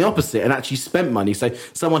 he's done the opposite and actually spent money. So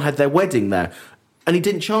someone had their wedding there and he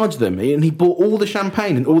didn't charge them, and he bought all the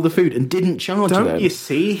champagne and all the food and didn't charge them. Don't you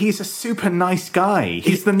see? He's a super nice guy.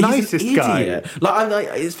 He's the nicest guy. Like,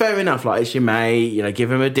 it's fair enough. Like, it's your mate.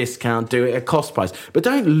 Give him a discount. Do it at cost price, but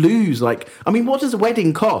don't lose. Like, I mean, what does a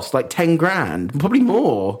wedding cost? Like 10 grand, probably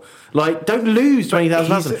more. Like, don't lose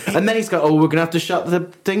 20,000. And then he's go, oh, we're gonna have to shut the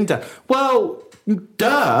thing down. Well,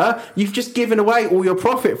 duh! You've just given away all your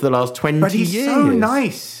profit for the last 20 years. But he's so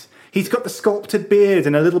nice. He's got the sculpted beard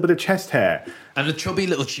and a little bit of chest hair. And the chubby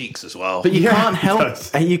little cheeks as well. But you can't help,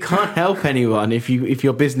 and you can't help anyone if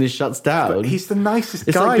your business shuts down. But he's the nicest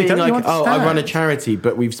it's guy. Like being Don't like, you understand? I run a charity,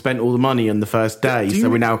 but we've spent all the money on the first day, so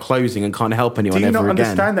we're now closing and can't help anyone ever again. Do you not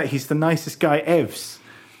understand that he's the nicest guy evs?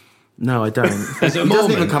 No, I don't. There's a He doesn't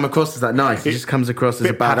even moment. come across as that nice. He just comes across as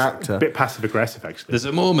a bad actor. A bit passive-aggressive, actually. There's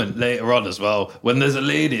a moment later on as well when there's a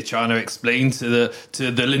lady trying to explain to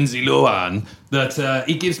the Lindsay Lohan that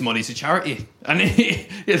he gives money to charity and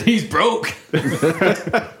he's broke.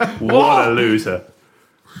 What a loser.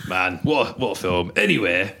 Man, what a film.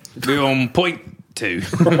 Anyway, we're on point 2.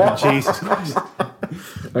 Jesus Christ.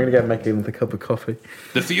 I'm going to go make him a cup of coffee.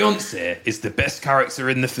 The fiancé is the best character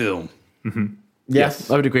in the film. Mm-hmm.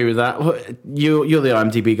 Yes, I would agree with that. You're the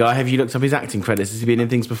IMDb guy. Have you looked up his acting credits? Has he been in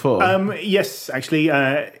things before? Yes, actually.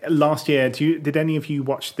 Last year, did any of you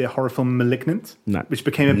watch the horror film *Malignant*? No. Which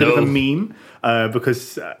became a bit of a meme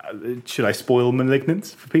because should I spoil *Malignant*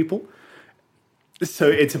 for people? So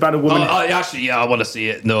it's about a woman. I want to see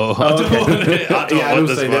it. No, I don't want it. I don't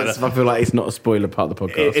want I feel like it's not a spoiler part of the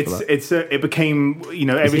podcast. It became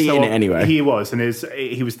every he so in it anyway? He was, and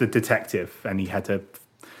he was the detective, and he had a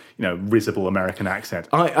risible American accent.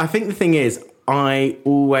 I think the thing is, I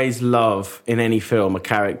always love in any film a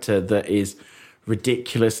character that is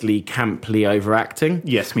ridiculously camply overacting.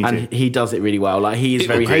 Yes, me too. And he does it really well. Like, he is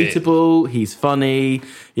very hateable, he's funny,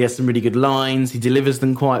 he has some really good lines, he delivers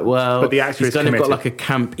them quite well. But the actor he's kind of got like a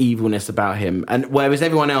camp evilness about him. And whereas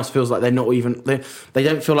everyone else feels like they're not even, they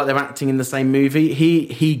don't feel like they're acting in the same movie,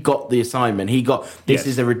 he got the assignment. He got, this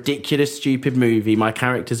is a ridiculous, stupid movie. My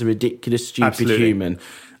character's a ridiculous, stupid human.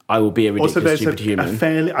 I will be a ridiculous, stupid human.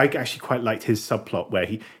 I actually quite liked his subplot where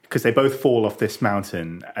because they both fall off this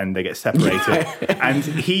mountain and they get separated, and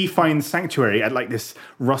he finds sanctuary at like this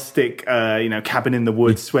rustic, cabin in the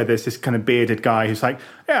woods where there's this kind of bearded guy who's like,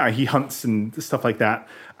 he hunts and stuff like that,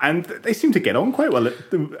 and they seem to get on quite well.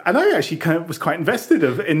 And I actually kind of was quite invested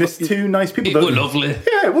in this two nice people. They were lovely.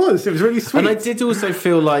 Yeah, it was. It was really sweet. And I did also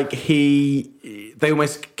feel like they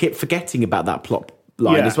almost kept forgetting about that plot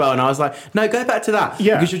line as well, and I was like, no, go back to that,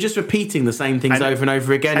 because you're just repeating the same things over and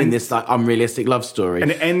over again in this like unrealistic love story. And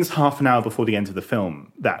it ends half an hour before the end of the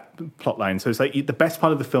film, that plot line. So it's like the best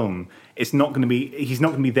part of the film is not going to be, he's not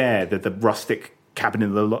going to be there, the rustic cabin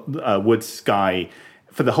in the woods guy,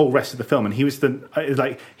 for the whole rest of the film. And he was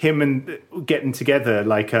like him and getting together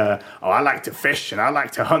like, I like to fish and I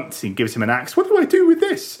like to hunt. He gives him an axe. What do I do with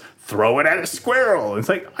this? Throw it at a squirrel. And it's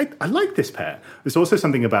like, I like this pair. There's also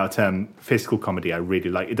something about physical comedy I really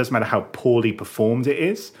like. It doesn't matter how poorly performed it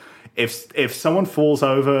is. If someone falls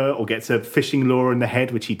over or gets a fishing lure in the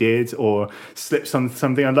head, which he did, or slips on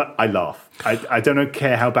something, I laugh. I don't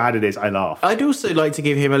care how bad it is, I laugh. I'd also like to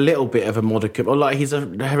give him a little bit of a modicum, or like he's a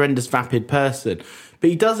horrendous, vapid person, but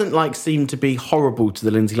he doesn't seem to be horrible to the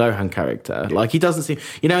Lindsay Lohan character. Like, he doesn't seem,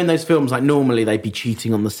 in those films, like normally they'd be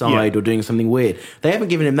cheating on the side or doing something weird. They haven't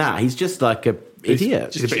given him that. He's just like a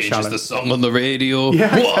idiot. Just changes the song on the radio.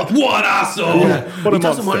 Yeah. What an asshole! Yeah. He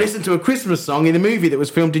doesn't want to listen to a Christmas song in a movie that was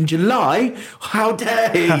filmed in July. How dare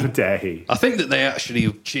he? How dare he? I think that they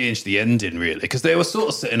actually changed the ending, really, because they were sort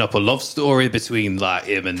of setting up a love story between like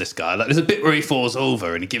him and this guy. Like, there's a bit where he falls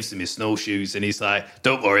over and he gives him his snowshoes and he's like,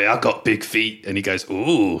 "Don't worry, I got big feet." And he goes,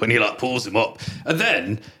 "Ooh," and he like pulls him up. And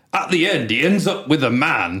then at the end, he ends up with a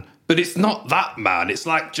man. But it's not that man. It's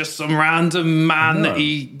like just some random man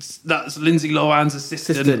that's Lindsay Lohan's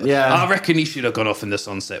assistant. Yeah. I reckon he should have gone off in the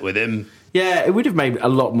sunset with him. Yeah, it would have made a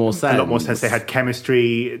lot more sense. A lot more sense. They had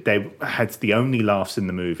chemistry. They had the only laughs in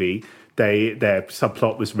the movie. Their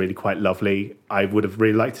subplot was really quite lovely. I would have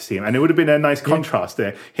really liked to see him. And it would have been a nice contrast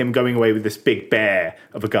to him going away with this big bear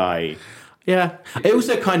of a guy. Yeah. It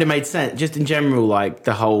also kind of made sense, just in general, like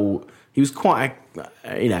the whole... He was quite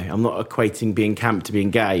I'm not equating being camp to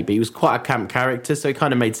being gay, but he was quite a camp character, so it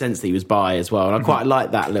kind of made sense that he was bi as well. And I quite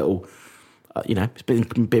like that little, it's been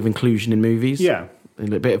a bit of inclusion in movies. Yeah.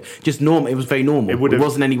 A bit of just normal. It was very normal. He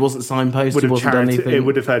wasn't signposted. He wasn't done anything. It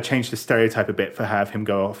would have changed the stereotype a bit for have him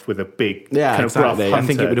go off with a big exactly. rough I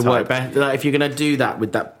think it would have worked type. better. Like, if you're going to do that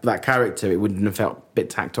with that character, it wouldn't have felt a bit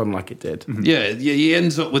tacked on like it did. Mm-hmm. Yeah, he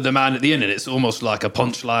ends up with the man at the end, and it's almost like a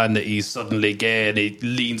punchline that he's suddenly gay and he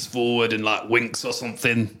leans forward and like winks or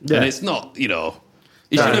something. Yeah. And it's not, he should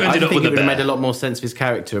have ended up with it would a have made a lot more sense of his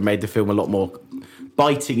character and made the film a lot more...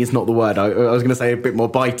 Biting is not the word. I was going to say a bit more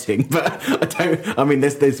biting, but I don't... I mean,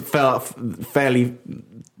 there's fairly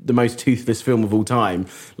the most toothless film of all time.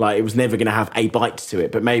 Like, it was never going to have a bite to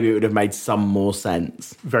it, but maybe it would have made some more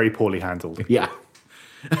sense. Very poorly handled. Yeah.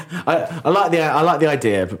 I like the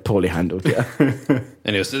idea, but poorly handled, yeah.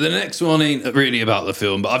 Anyway, so the next one ain't really about the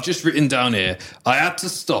film, but I've just written down here, I had to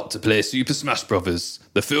stop to play Super Smash Brothers.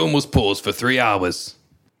 The film was paused for 3 hours.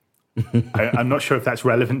 I'm not sure if that's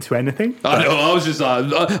relevant to anything. I know, I was just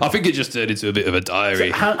like, I think it just turned into a bit of a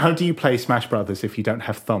diary. So how do you play Smash Brothers if you don't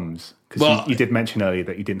have thumbs? Because you did mention earlier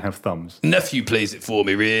that you didn't have thumbs. Nephew plays it for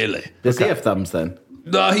me, really. Does he have thumbs then?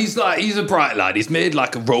 No, he's a bright lad. He's made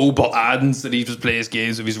like a robot hands and he just plays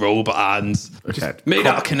games with his robot hands. Okay. Just made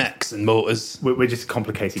out of connects and motors. We're just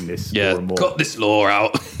complicating this more and more. Cut this law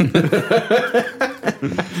out.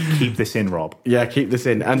 Keep this in, Rob. Yeah, keep this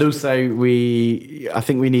in. And also, I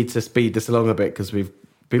think we need to speed this along a bit because we've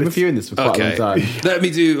been reviewing this for quite a long time. Let me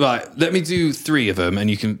do 3 of them and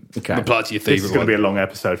you can reply to your favourite one. This is going to be a long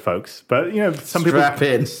episode, folks. But, some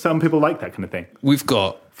people like that kind of thing. We've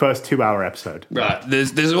got... First 2-hour episode. Right,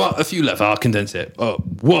 there's a few left. I'll condense it.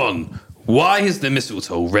 1, why is the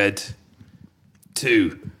mistletoe red?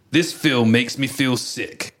 2, this film makes me feel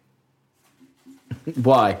sick.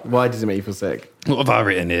 Why? Why does it make you feel sick? What have I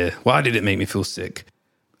written here? Why did it make me feel sick?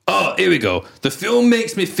 Oh, here we go. The film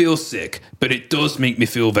makes me feel sick, but it does make me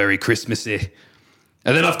feel very Christmassy.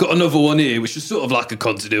 And then I've got another one here, which is sort of like a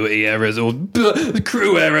continuity error or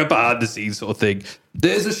crew error behind the scenes sort of thing.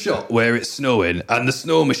 There's a shot where it's snowing and the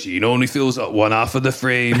snow machine only fills up one half of the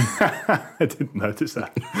frame. I didn't notice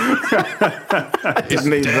that. It's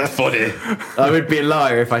dead funny. I would be a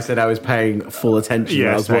liar if I said I was paying full attention when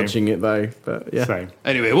I was watching it, though. But yeah. Same.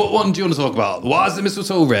 Anyway, what one do you want to talk about? Why is the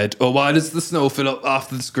mistletoe red? Or why does the snow fill up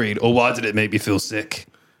after the screen? Or why did it make me feel sick?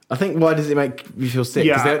 I think why does it make you feel sick?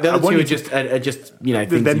 Because the other two are just things they're you've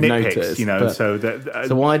nitpicks, noticed.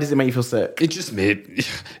 So why does it make you feel sick? It just made me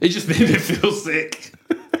feel sick.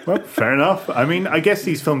 Well, fair enough. I mean, I guess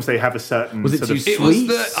these films, they have a certain... Was it too sweet? It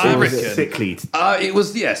was I reckon. Sickly? It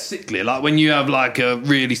was, sickly. Like when you have like a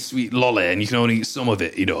really sweet lolly and you can only eat some of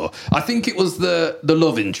it, I think it was the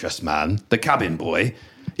love interest man, the cabin boy.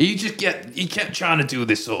 He kept trying to do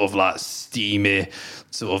this sort of like steamy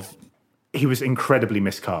sort of... He was incredibly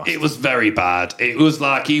miscast. It was very bad. It was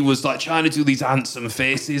like he was like trying to do these handsome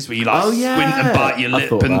faces where you squint and bite your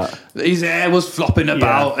lip, and his hair was flopping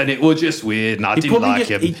about, and it was just weird. And I didn't like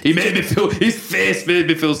him. He made me feel. His face made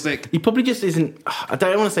me feel sick. He probably just isn't. I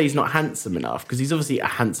don't want to say he's not handsome enough because he's obviously a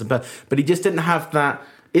handsome person, but he just didn't have that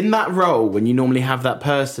in that role. When you normally have that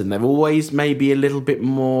person, they're always maybe a little bit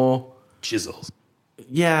more chisels.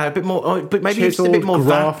 Yeah, a bit more, but maybe just a bit more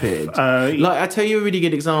vapid. I tell you a really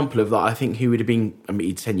good example of that. I think who would have been,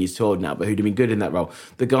 he's 10 years too old now, but who'd have been good in that role.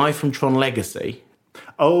 The guy from Tron Legacy.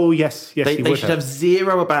 Oh, yes. They should have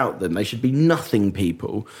zero about them. They should be nothing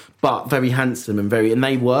people, but very handsome and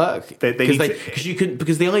they work.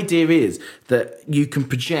 Because the idea is that you can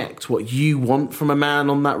project what you want from a man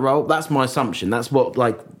on that role. That's my assumption. That's what,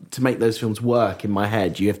 to make those films work in my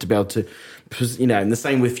head, you have to be able to, and the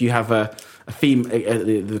same with if you have a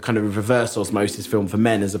the kind of reverse osmosis film for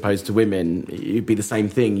men as opposed to women, it'd be the same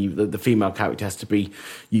thing. The female character has to be,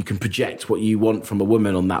 you can project what you want from a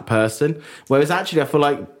woman on that person. Whereas actually I feel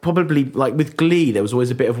like probably like with Glee, there was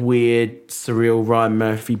always a bit of weird, surreal Ryan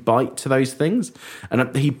Murphy bite to those things.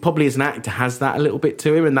 And he probably as an actor has that a little bit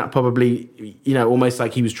to him, and that probably, almost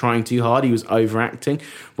like he was trying too hard, he was overacting,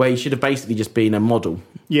 where he should have basically just been a model.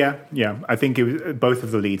 Yeah. I think both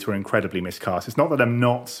of the leads were incredibly miscast. It's not that I'm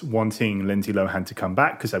not wanting Lindsay Lohan to come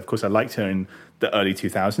back, because of course I liked her in the early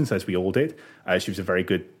 2000s, as we all did. She was a very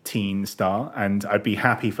good teen star, and I'd be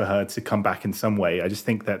happy for her to come back in some way. I just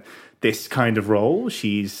think that this kind of role,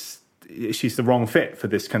 she's the wrong fit for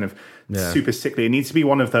this kind of super sickly. It needs to be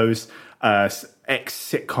one of those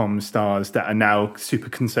ex-sitcom stars that are now super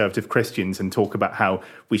conservative Christians and talk about how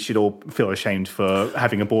we should all feel ashamed for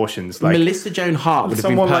having abortions. Like Melissa Joan Hart would have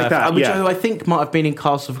been perfect. Like that, who I think might have been in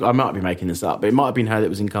Castle. I might be making this up, but it might have been her that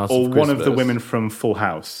was in Castle. Or one of the women from Full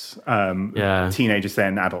House, teenagers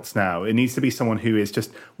then, adults now. It needs to be someone who is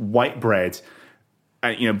just white bread.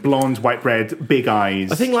 Blonde, white bread, big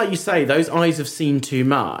eyes. I think, like you say, those eyes have seen too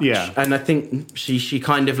much. Yeah. And I think she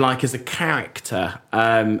kind of like as a character,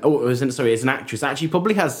 as an actress, actually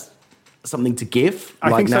probably has something to give.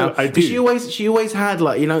 I think now. so. I do. She always had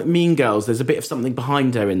Mean Girls. There's a bit of something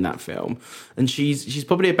behind her in that film, and she's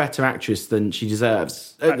probably a better actress than she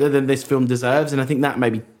deserves, than this film deserves. And I think that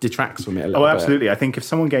maybe detracts from it a little bit. Oh, absolutely. I think if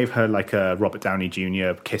someone gave her like a Robert Downey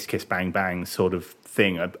Jr. Kiss Kiss Bang Bang sort of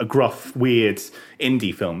thing, a gruff, weird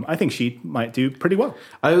indie film, I think she might do pretty well.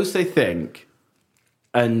 I also think,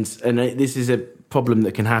 and this is a problem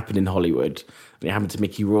that can happen in Hollywood, and it happened to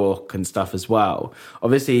Mickey Rourke and stuff as well.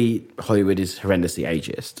 Obviously, Hollywood is horrendously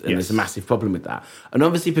ageist, and there's a massive problem with that. And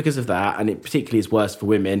obviously, because of that, and it particularly is worse for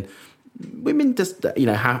women just,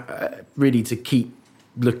 have really to keep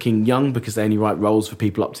looking young because they only write roles for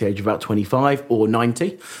people up to the age of about 25 or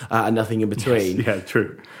 90 and nothing in between. Yes, yeah,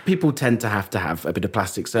 true. People tend to have a bit of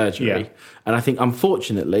plastic surgery. Yeah. And I think,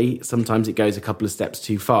 unfortunately, sometimes it goes a couple of steps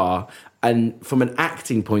too far. And from an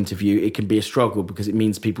acting point of view, it can be a struggle because it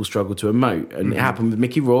means people struggle to emote. And it happened with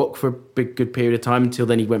Mickey Rourke for a good period of time until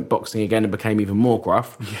then he went boxing again and became even more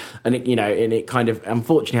gruff. Yeah. And it kind of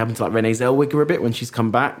unfortunately happened to like Renee Zellweger a bit when she's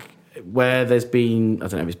come back, where there's been, I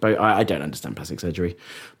don't know if it's both, I don't understand plastic surgery,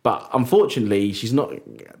 but unfortunately she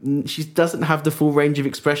doesn't have the full range of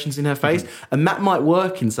expressions in her face, and that might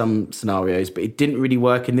work in some scenarios, but it didn't really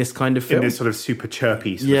work in this kind of film. In this sort of super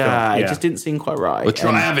chirpy sort of film. It just didn't seem quite right. Well,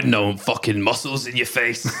 try having no fucking muscles in your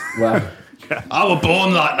face. Well, I was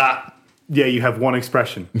born like that. Yeah, you have one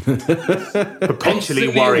expression. Perpetually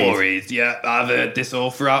Constantly worried. Yeah, I've heard this all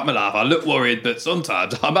throughout my life. I look worried, but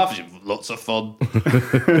sometimes I'm having lots of fun.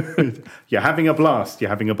 You're having a blast. You're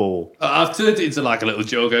having a ball. I've turned it into like a little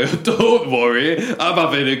joke. Don't worry, I'm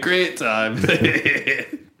having a great time.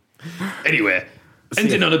 Anyway,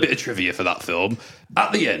 ending on a bit of trivia for that film.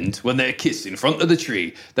 At the end, when they kiss in front of the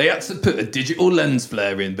tree, they had to put a digital lens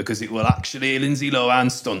flare in because it was actually Lindsay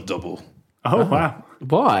Lohan's stunt double. Oh, wow.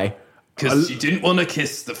 Why? Because she didn't want to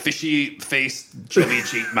kiss the fishy-faced,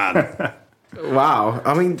 chubby-cheeked man. Wow.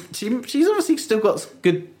 I mean, she's obviously still got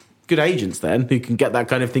good agents then who can get that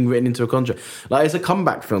kind of thing written into a contract. Like, as a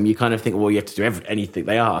comeback film, you kind of think, well, you have to do anything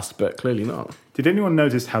they asked, but clearly not. Did anyone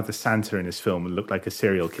notice how the Santa in this film looked like a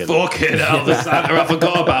serial killer? Fucking hell, the Santa. I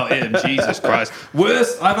forgot about him. Jesus Christ.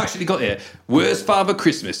 I've actually got here. Worst Father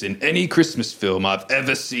Christmas in any Christmas film I've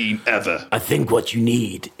ever seen, ever. I think what you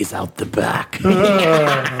need is out the back.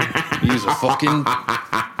 He's a fucking...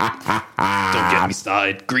 Don't get me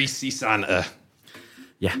started. Greasy Santa.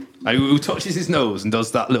 Yeah. Who touches his nose and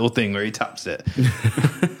does that little thing where he taps it.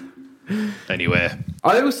 Anyway.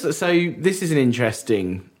 So this is an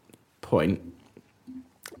interesting point.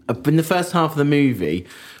 In the first half of the movie,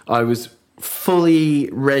 I was fully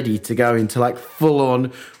ready to go into like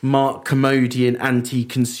full-on Mark Commodian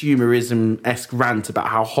anti-consumerism-esque rant about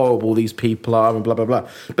how horrible these people are and blah, blah, blah.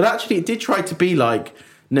 But actually it did try to be like,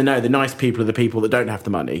 no, the nice people are the people that don't have the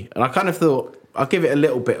money. And I kind of thought, I'll give it a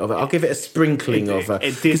little bit of it. I'll give it a sprinkling of it.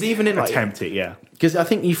 It did even in, attempt it, yeah. Because I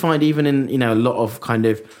think you find even in, a lot of kind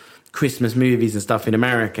of Christmas movies and stuff in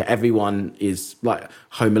America, everyone is like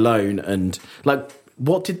Home Alone and like,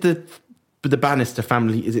 what did the Bannister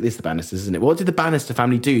family, is it this the Bannisters, isn't it? What did the Bannister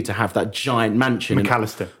family do to have that giant mansion?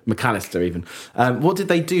 McAllister even. What did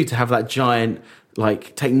they do to have that giant,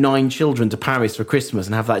 like, take 9 children to Paris for Christmas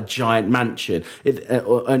and have that giant mansion?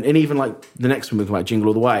 And even, like, the next one was like Jingle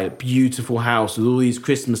All the Way, a beautiful house with all these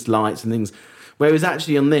Christmas lights and things. Whereas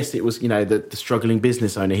actually on this, it was, the struggling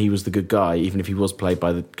business owner. He was the good guy, even if he was played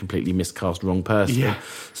by the completely miscast wrong person. Yeah.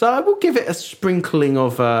 So I will give it a sprinkling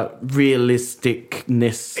of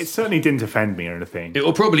realisticness. It certainly didn't offend me or anything. It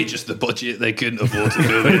was probably just the budget. They couldn't afford to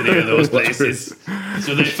film in any of those places.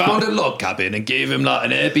 So they found a log cabin and gave him like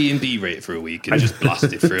an Airbnb rate for a week and just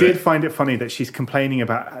blasted through it. I did find it funny that she's complaining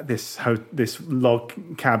about this log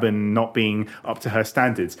cabin not being up to her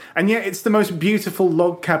standards. And yet it's the most beautiful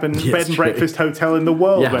log cabin bed and breakfast hotel in the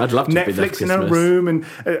world. Yeah, I'd love to Netflix in a room and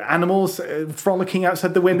animals frolicking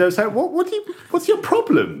outside the window. So what's your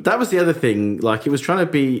problem? That was the other thing. Like, it was trying to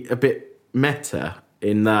be a bit meta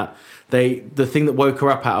in that the thing that woke her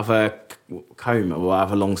up out of her coma or out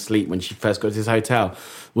of a long sleep when she first got to this hotel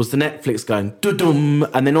was the Netflix going dum,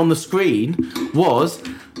 and then on the screen was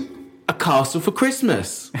A Castle for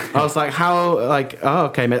Christmas. I was like,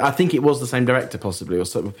 okay, mate. I think it was the same director possibly or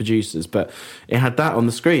some producers, but it had that on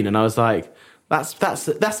the screen, and I was like,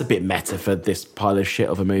 that's a bit meta for this pile of shit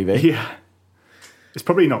of a movie. Yeah. It's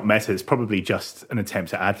probably not meta, it's probably just an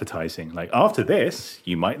attempt at advertising. Like, after this,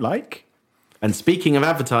 you might like. And speaking of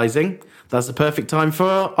advertising, that's the perfect time for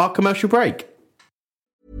our commercial break.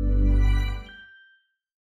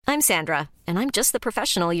 I'm Sandra, and I'm just the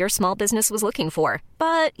professional your small business was looking for.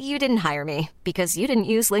 But you didn't hire me because you didn't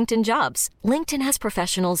use LinkedIn Jobs. LinkedIn has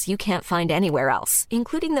professionals you can't find anywhere else,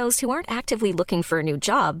 including those who aren't actively looking for a new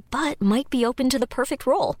job, but might be open to the perfect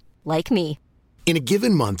role, like me. In a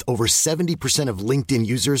given month, over 70% of LinkedIn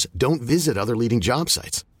users don't visit other leading job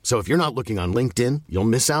sites. So if you're not looking on LinkedIn, you'll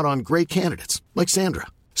miss out on great candidates like Sandra.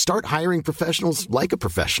 Start hiring professionals like a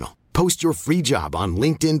professional. Post your free job on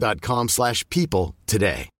linkedin.com/people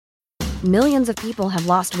today. Millions of people have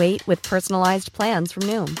lost weight with personalized plans from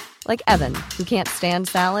Noom. Like Evan, who can't stand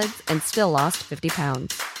salads and still lost 50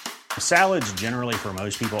 pounds. Salads generally for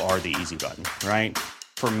most people are the easy button, right?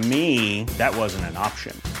 For me, that wasn't an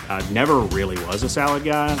option. I never really was a salad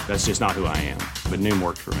guy. That's just not who I am. But Noom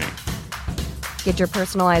worked for me. Get your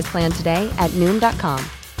personalized plan today at Noom.com.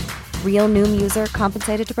 Real Noom user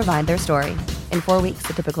compensated to provide their story. In 4 weeks,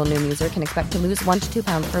 the typical Noom user can expect to lose 1 to 2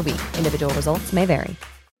 pounds per week. Individual results may vary.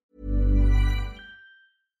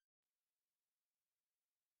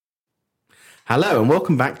 Hello and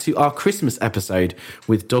welcome back to our Christmas episode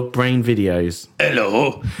with Dogbrain Videos.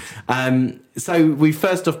 Hello. So we've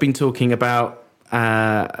first off been talking about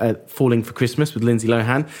Falling for Christmas with Lindsay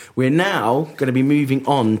Lohan. We're now going to be moving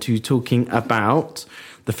on to talking about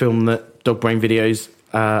the film that Dogbrain Videos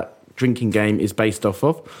drinking game is based off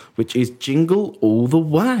of, which is Jingle All the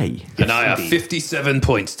Way. And I have 57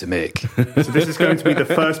 points to make. So this is going to be the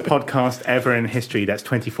first podcast ever in history that's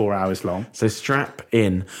 24 hours long. So strap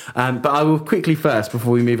in. But I will quickly first,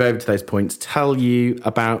 before we move over to those points, tell you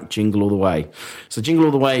about Jingle All the Way. So Jingle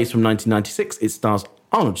All the Way is from 1996. It stars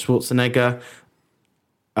Arnold Schwarzenegger,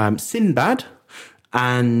 Sinbad,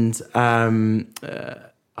 and...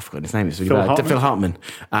 I forgot his name. It's really bad. Phil Hartman.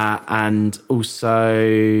 And also,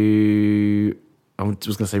 I was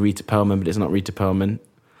going to say Rita Perlman, but it's not Rita Perlman.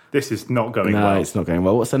 This is not going well. No, it's not going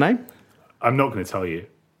well. What's her name? I'm not going to tell you.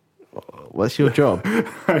 What's your job?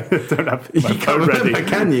 I don't have my You can't remember, ready.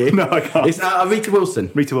 Can you? No, I can't. It's Rita Wilson.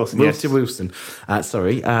 Rita Wilson, yes. Rita Wilson.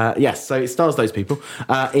 Sorry. Yes, so it stars those people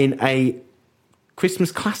in a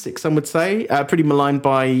Christmas classic, some would say. Pretty maligned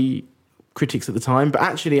by critics at the time, but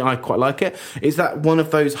actually I quite like it. It's that one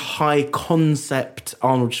of those high concept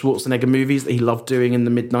Arnold Schwarzenegger movies that he loved doing in the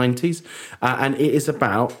mid-90s, and it is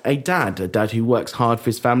about a dad who works hard for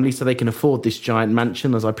his family so they can afford this giant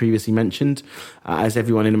mansion, as I previously mentioned, as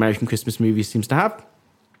everyone in American Christmas movies seems to have.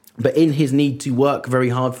 But in his need to work very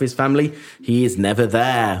hard for his family, he is never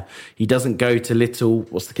there. He doesn't go to little,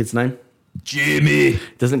 what's the kid's name? Jamie.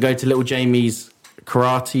 Doesn't go to little Jamie's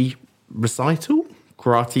karate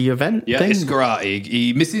event thing? It's karate.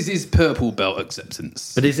 He misses his purple belt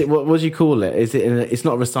acceptance. But is it, what do you call it? Is it? It's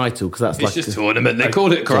not a recital, because that's it's just tournament. They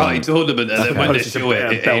call it karate tournament, and then when they show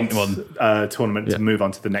it ain't one. Tournament to move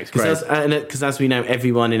on to the next grade. Because as we know,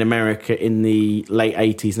 everyone in America in the late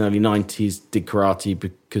 80s and early 90s did karate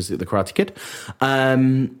because of the Karate Kid.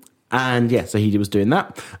 And yeah, so he was doing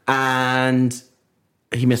that. And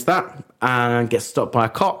he missed that and gets stopped by a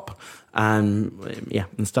cop. And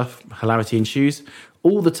stuff. Hilarity ensues.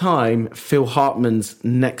 All the time, Phil Hartman's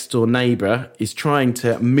next door neighbour is trying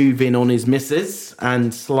to move in on his missus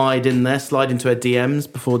and slide into her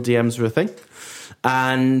DMs before DMs were a thing.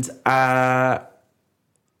 And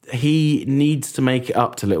he needs to make it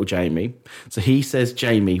up to little Jamie. So he says,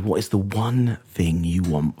 Jamie, what is the one thing you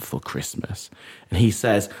want for Christmas? And he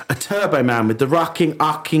says, a Turbo Man with the rocking,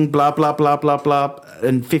 blah, blah, blah, blah, blah,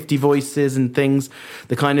 and 50 voices and things.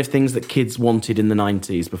 The kind of things that kids wanted in the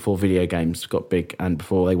 90s before video games got big and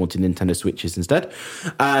before they wanted Nintendo Switches instead.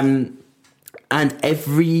 And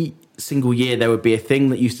every single year there would be a thing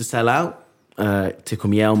that used to sell out. Tickle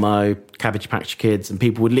Me Elmo, Cabbage Patch Kids, and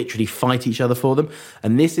people would literally fight each other for them.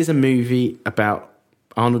 And this is a movie about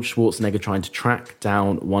Arnold Schwarzenegger trying to track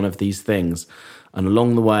down one of these things. And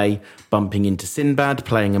along the way, bumping into Sinbad,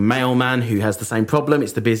 playing a mailman who has the same problem.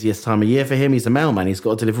 It's the busiest time of year for him. He's a mailman. He's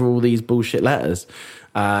got to deliver all these bullshit letters.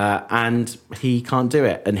 And he can't do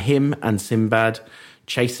it. And him and Sinbad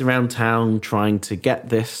chase around town trying to get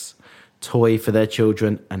this toy for their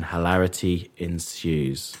children, and hilarity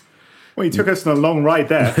ensues. Well, you took us on a long ride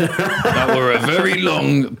there. That were a very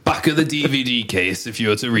long back of the DVD case if you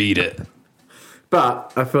were to read it.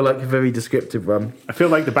 But I feel like a very descriptive one. I feel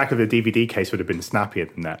like the back of the DVD case would have been snappier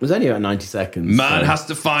than that. It was only about 90 seconds. Man has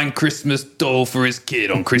to find Christmas doll for his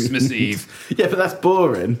kid on Christmas Eve. Yeah, but that's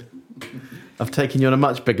boring. I've taken you on a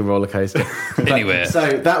much bigger roller coaster. Anyway. So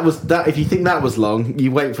that was that. If you think that was long,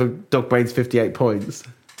 you wait for Dogbrain's 58 points.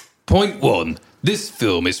 Point 1. This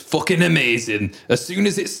film is fucking amazing as soon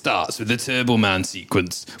as it starts with the Turbo Man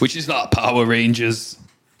sequence, which is like Power Rangers.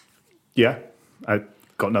 Yeah, I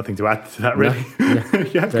got nothing to add to that, really.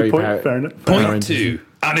 Yeah, Very good point. Fair enough. Point 2.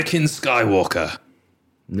 Anakin Skywalker.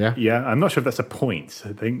 Yeah, I'm not sure if that's a point.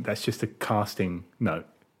 I think that's just a casting note.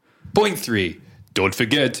 Point 3. Don't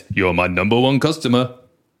forget, you're my number one customer.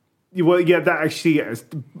 Well, yeah, that actually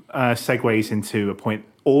segues into a point.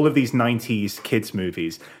 All of these 90s kids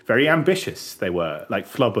movies, very ambitious they were, like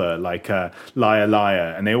Flubber, like Liar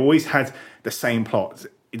Liar, and they always had the same plot.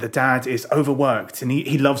 The dad is overworked and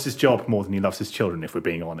he loves his job more than he loves his children, if we're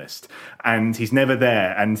being honest. And he's never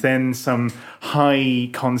there. And then some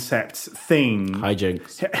high concept thing,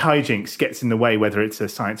 hijinks gets in the way, whether it's a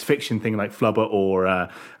science fiction thing like Flubber or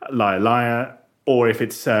Liar Liar, or if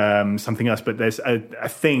it's something else, but there's a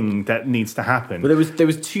thing that needs to happen. Well, there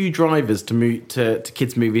was two drivers to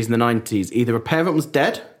kids' movies in the 90s. Either a parent was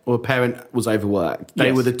dead or a parent was overworked.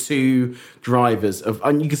 They were the two drivers of,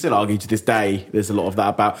 and you can still argue to this day, there's a lot of that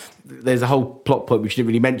about, there's a whole plot point which you didn't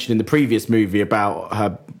really mention in the previous movie about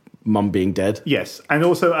her mum being dead. Yes, and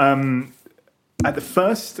also At the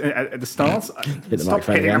start, the stop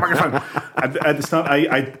microphone hitting the again. microphone. At the start,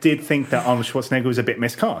 I did think that Arnold Schwarzenegger was a bit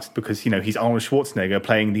miscast because, he's Arnold Schwarzenegger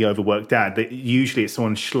playing the overworked dad. That usually it's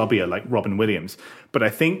someone schlubbier like Robin Williams. But I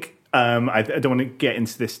think, I don't want to get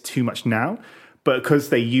into this too much now, but because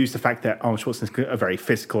they use the fact that Arnold Schwarzenegger is a very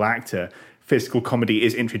physical actor, physical comedy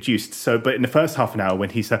is introduced. So, but in the first half an hour when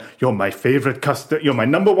he said, "You're my favorite customer, you're my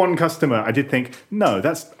number one customer," I did think, no,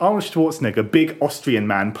 that's Arnold Schwarzenegger, big Austrian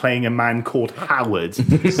man playing a man called Howard.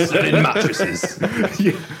 Selling mattresses.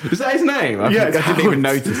 Yeah. Is that his name? I didn't even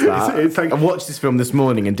notice that. It's like, I watched this film this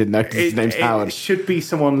morning and didn't notice his name's Howard. It should be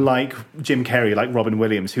someone like Jim Carrey, like Robin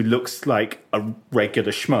Williams, who looks like a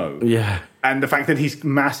regular schmo. Yeah. And the fact that he's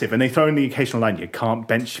massive, and they throw in the occasional line, "You can't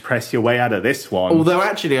bench press your way out of this one." Although,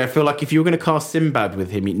 actually, I feel like if you were going to cast Sinbad with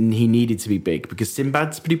him, he needed to be big, because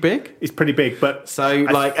Sinbad's pretty big. It's pretty big, but... So,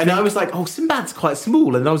 and I was like, oh, Sinbad's quite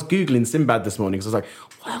small. And I was Googling Sinbad this morning, because I was like,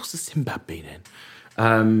 what else has Sinbad been in?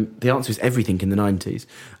 The answer is everything in the 90s.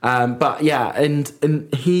 But, yeah, and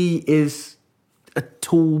he is a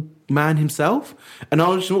tall man himself, and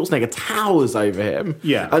Arnold Schwarzenegger towers over him.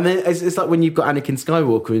 Yeah. And then it's like when you've got Anakin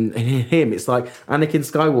Skywalker and him, it's like Anakin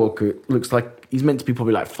Skywalker looks like he's meant to be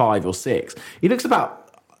probably like 5 or 6. He looks about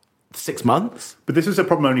 6 months. But this was a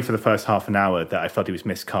problem only for the first half an hour that I felt he was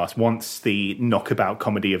miscast. Once the knockabout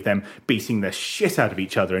comedy of them beating the shit out of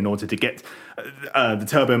each other in order to get the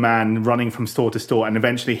Turbo Man running from store to store, and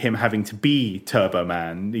eventually him having to be Turbo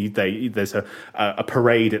Man. There's a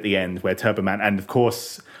parade at the end where Turbo Man, and of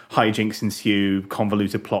course hijinks ensue,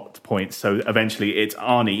 convoluted plot points. So eventually it's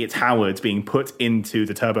Howard being put into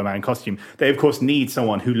the Turbo Man costume. They, of course, need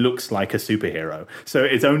someone who looks like a superhero. So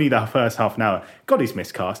it's only the first half an hour. God, he's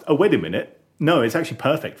miscast. Oh, wait a minute. No, it's actually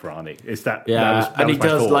perfect for Arnie. It's that. Yeah, that and was he my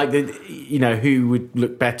does thought. who would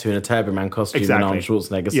look better in a Turbo Man costume than Arnold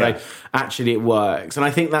Schwarzenegger. Yeah. So actually it works. And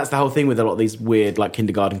I think that's the whole thing with a lot of these weird, like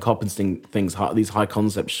Kindergarten Cop and things, these high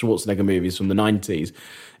concept Schwarzenegger movies from the 90s,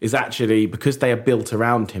 is actually because they are built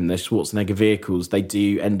around him, they're Schwarzenegger vehicles, they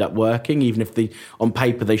do end up working, even if on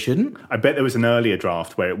paper they shouldn't. I bet there was an earlier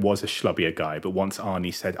draft where it was a schlubbier guy, but once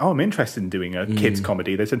Arnie said, "Oh, I'm interested in doing a kids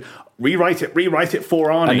comedy," they said, rewrite it for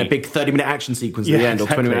Arnie. And a big 30-minute action sequence at the end,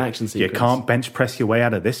 exactly. or 20-minute action sequence. You can't bench press your way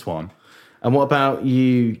out of this one. And what about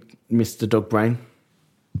you, Mr. Dogbrain?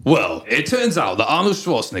 Well, it turns out that Arnold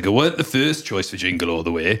Schwarzenegger weren't the first choice for Jingle All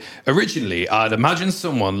the Way. Originally, I'd imagined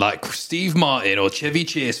someone like Steve Martin or Chevy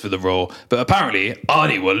Chase for the role, but apparently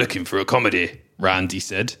Arnie were looking for a comedy, Randy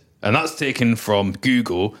said. And that's taken from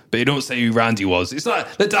Google, but you don't say who Randy was. It's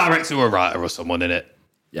like the director or writer or someone in it.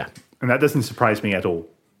 Yeah. And that doesn't surprise me at all.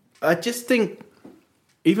 I just think,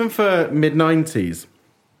 even for mid-90s,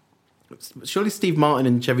 surely Steve Martin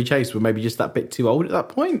and Chevy Chase were maybe just that bit too old at that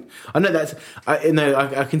point. I know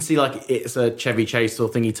I can see like it's a Chevy Chase or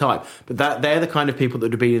thingy type, but they're the kind of people that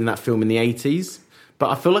would have been in that film in the 80s. But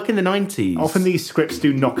I feel like in the 90s... Often ththese scripts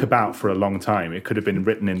do knock about for a long time. It could have been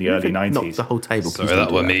written in the early 90s. Knocked the whole table. Sorry,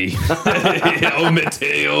 that were me. Oh,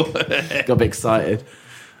 Mateo. Got a bit excited.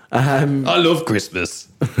 I love Christmas.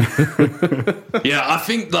 Yeah, I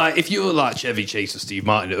think like if you were like Chevy Chase or Steve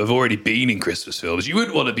Martin that have already been in Christmas films, you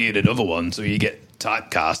wouldn't want to be in another one, so you get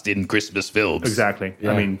typecast in Christmas films. Exactly.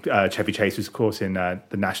 Yeah. I mean, Chevy Chase was, of course, in the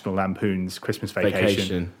National Lampoon's Christmas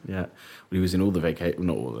Vacation. Yeah. Well, he was in all the vacation,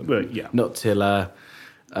 not all of them. But, yeah. Not till... what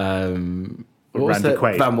was Randy that?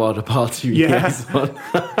 Quaid. Van Wilder Party. Yeah. So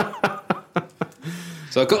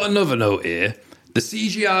I got another note here. The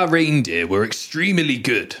CGI reindeer were extremely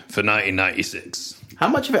good for 1996. How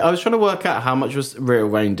much of it? I was trying to work out how much was real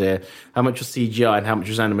reindeer, how much was CGI, and how much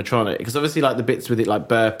was animatronic. Because obviously, like the bits with it, like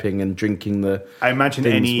burping and drinking the. I imagine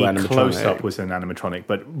things any were animatronic. close-up was an animatronic,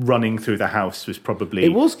 but running through the house was probably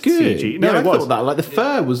It was good. CG. No, No, I it was. thought that. Like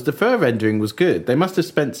the fur rendering was good. They must have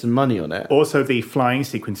spent some money on it. Also, the flying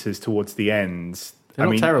sequences towards the ends. They're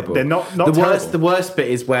not terrible. They're not the terrible. worst. The worst bit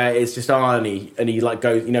is where it's just Arnie and he like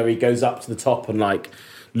goes. He goes up to the top and like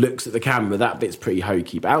looks at the camera. That bit's pretty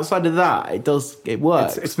hokey. But outside of that, it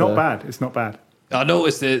works. It's not bad. It's not bad. I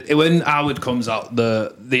noticed that when Howard comes out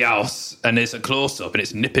the house and it's a close-up and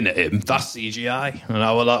it's nipping at him, that's CGI. And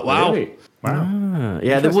I was like, wow. Really? Wow.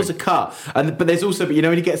 Yeah, there was a cut, but there's also,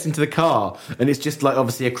 when he gets into the car and it's just like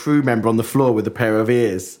obviously a crew member on the floor with a pair of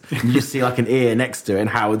ears. You just see like an ear next to it, and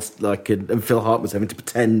Howard's like, and Phil Hartman's having to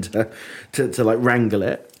pretend to like wrangle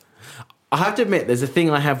it. I have to admit, there's a thing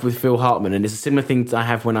I have with Phil Hartman, and it's a similar thing that I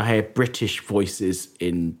have when I hear British voices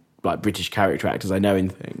in like British character actors I know in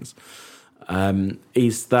things.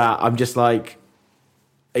 Is that I'm just like,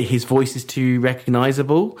 his voice is too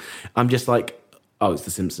recognisable. I'm just like, oh, it's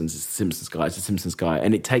The Simpsons guy,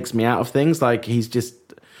 and it takes me out of things. Like he's just,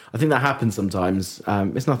 I think that happens sometimes.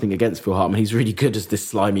 It's nothing against Phil Hartman. He's really good as this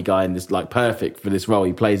slimy guy and this like perfect for this role.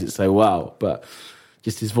 He plays it so well, but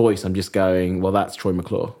just his voice, I'm just going, well, that's Troy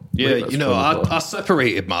McClure. Yeah, That's you know, Troy McClure. I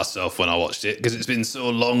separated myself when I watched it because it's been so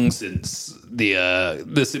long since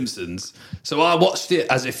the Simpsons. So I watched it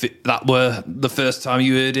as if that were the first time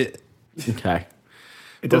you heard it. Okay.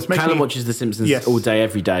 It does make Callum me... watches The Simpsons Yes. all day,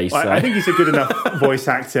 every day. So. I think he's a good enough voice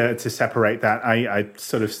actor to separate that. I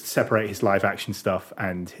sort of separate his live action stuff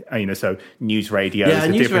and, so news radio is a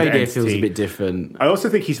news different radio entity. feels a bit different. I also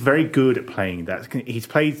think he's very good at playing that. He's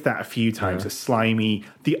played that a few times, a slimy,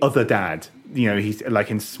 the other dad. He's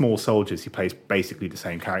like in Small Soldiers, he plays basically the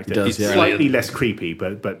same character. He does, he's slightly less creepy,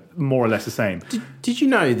 but more or less the same. Did you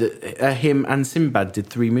know that him and Sinbad did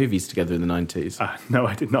 3 movies together in the 90s? No,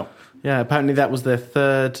 I did not. Yeah, apparently that was their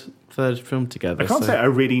third film together. I can't say I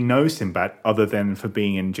really know Sinbad other than for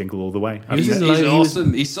being in Jingle All the Way. He's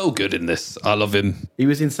awesome. He's so good in this. I love him. He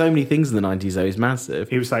was in so many things in the 90s, though. He's massive.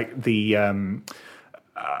 He was like the...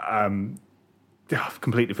 I've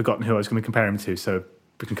completely forgotten who I was going to compare him to, so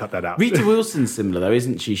we can cut that out. Rita Wilson's similar, though,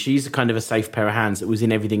 isn't she? She's kind of a safe pair of hands that was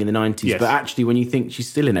in everything in the 90s. Yes. But actually, when you think she's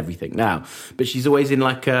still in everything now, but she's always in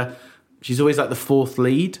she's always like the fourth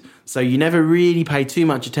lead. So you never really pay too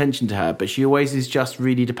much attention to her, but she always is just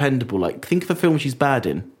really dependable. Like, think of a film she's bad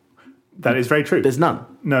in. That is very true. There's none.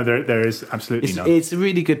 No, there is absolutely none. It's a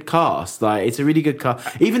really good cast. Like, it's a really good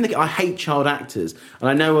cast. Even I hate child actors, and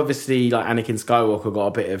I know obviously like Anakin Skywalker got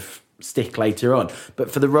a bit of stick later on, but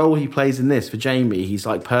for the role he plays in this for Jamie, he's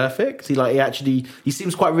like perfect. He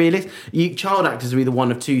seems quite realistic. Child actors are either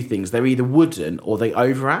one of two things: they're either wooden or they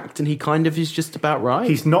overact, and he kind of is just about right.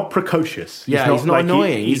 He's not precocious. He's not like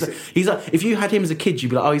annoying. He's like, if you had him as a kid, you'd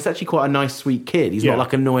be like, oh, he's actually quite a nice, sweet kid. He's not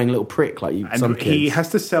like an annoying little prick like some kids. He has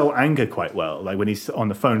to sell anger quite well. Like when he's on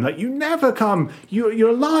the phone, like, you never come, you're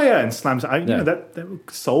a liar, and slams. That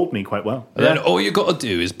sold me quite well. And then all you got to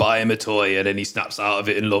do is buy him a toy, and then he snaps out of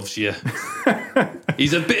it and loves you.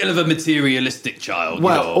 He's a bit of a materialistic child.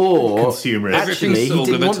 Or consumerist. Actually, he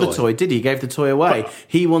didn't want the toy, did he? He gave the toy away.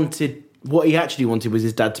 What he actually wanted was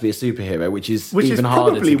his dad to be a superhero, which is even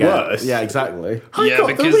harder probably to get. Worse. Yeah, exactly. I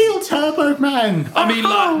got the real Turbo Man. I mean,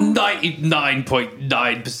 like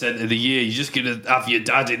 99.9% of the year, you're just going to have your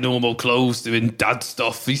dad in normal clothes doing dad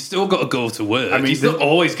stuff. He's still got to go to work. I mean, he's not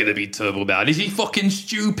always going to be Turbo Man. Is he fucking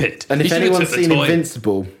stupid? And if anyone's seen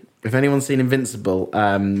Invincible,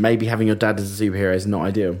 maybe having your dad as a superhero is not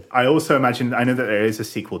ideal. I also imagine, I know that there is a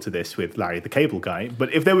sequel to this with Larry the Cable Guy,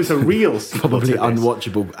 but if there was a real sequel probably to this,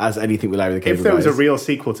 unwatchable as anything with Larry the Cable Guy. If there was a real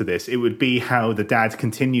sequel to this, it would be how the dad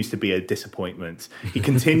continues to be a disappointment. He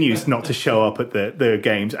continues not to show up at the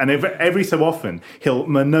games, and every so often he'll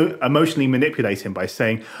emotionally manipulate him by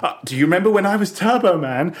saying, do you remember when I was Turbo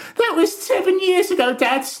Man? That was 7 years ago,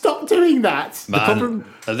 Dad. Stop doing that. Man.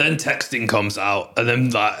 And then texting comes out, and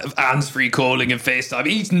then like hands-free calling and FaceTime.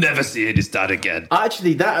 He's never seeing his dad again.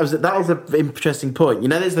 Actually, that was an interesting point. You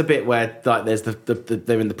know, there's the bit where like there's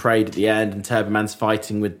they're in the parade at the end, and Turbo Man's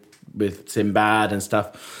fighting with Sinbad and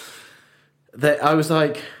stuff. That I was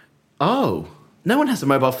like, oh, no one has a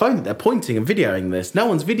mobile phone that they're pointing and videoing this. No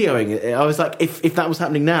one's videoing it. I was like, if that was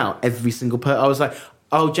happening now, every single I was like,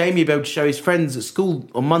 oh, Jamie will be able to show his friends at school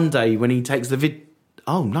on Monday when he takes the vid.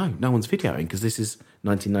 Oh no one's videoing because this is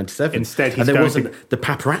 1997. Instead, the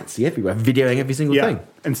paparazzi everywhere videoing every single thing.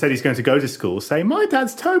 Instead, he's going to go to school, say, "My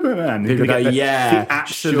dad's Turbo Man." People go, the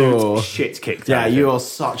absolute shit kicked out. Yeah, you are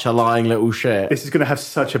such a lying little shit. This is going to have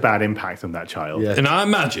such a bad impact on that child. Yeah. And I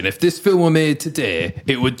imagine if this film were made today,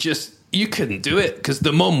 it would just. You couldn't do it because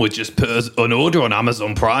the mum would just put an order on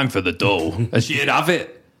Amazon Prime for the doll and she'd have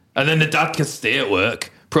it. And then the dad could stay at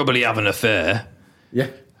work, probably have an affair. Yeah.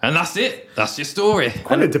 And that's it. That's your story.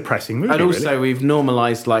 Quite a depressing movie, And also, really. we've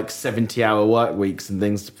normalised like 70-hour work weeks and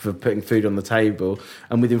things for putting food on the table.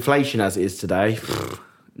 And with inflation as it is today,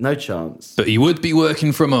 no chance. But he would be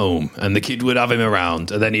working from home and the kid would have him around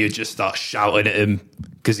and then he would just start shouting at him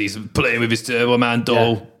because he's playing with his Turbo Man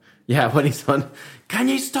doll. Yeah, when he's on, can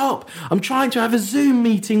you stop? I'm trying to have a Zoom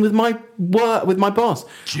meeting with my boss.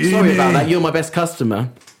 Jimmy. Sorry about that, you're my best customer.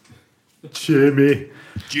 Jimmy,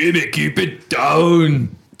 keep it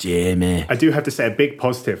down. Jimmy. I do have to say a big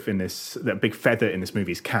positive in this, that big feather in this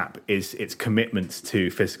movie's cap is its commitment to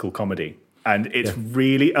physical comedy. And it's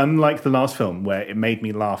really, unlike the last film where it made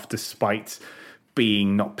me laugh despite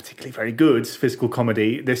being not particularly very good physical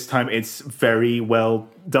comedy. This time it's very well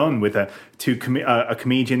done with a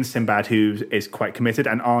comedian, Sinbad, who is quite committed,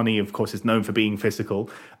 and Arnie, of course, is known for being physical.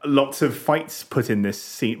 Lots of fights put in this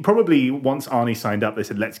scene. Probably once Arnie signed up, they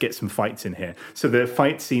said, let's get some fights in here. So the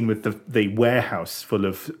fight scene with the warehouse full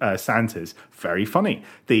of Santas, very funny.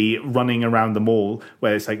 The running around the mall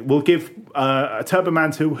where it's like, we'll give a Turbo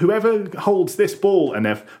Man to whoever holds this ball, and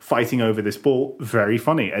they're fighting over this ball, very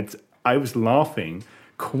funny. I was laughing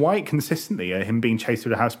quite consistently at him being chased through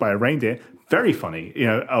the house by a reindeer. Very funny,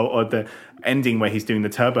 or the ending where he's doing the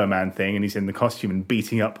Turbo Man thing and he's in the costume and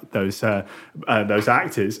beating up those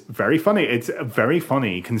actors. Very funny. It's very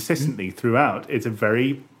funny consistently throughout. It's a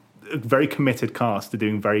very committed cast to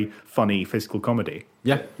doing very funny physical comedy.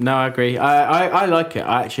 Yeah, no, I agree. I like it.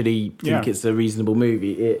 I actually think it's a reasonable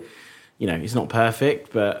movie. It's not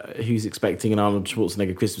perfect, but who's expecting an Arnold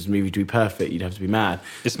Schwarzenegger Christmas movie to be perfect? You'd have to be mad.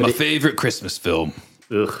 It's my favourite Christmas film.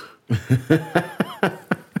 Ugh.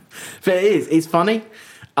 But it is. It's funny.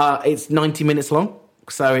 It's 90 minutes long,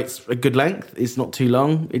 so it's a good length. It's not too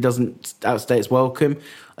long. It doesn't outstay its welcome.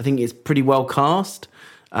 I think it's pretty well cast.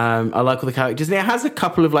 I like all the characters. And it has a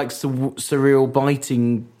couple of surreal,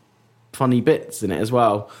 biting, funny bits in it as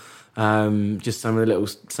well. Just some of the little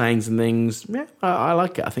sayings and things. Yeah, I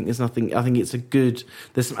like it. I think it's a good.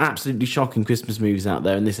 There's some absolutely shocking Christmas movies out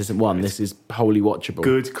there, and this isn't one. This is wholly watchable.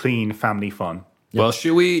 Good, clean, family fun. Yep. Well,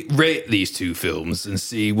 should we rate these two films and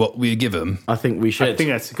see what we give them? I think we should. I think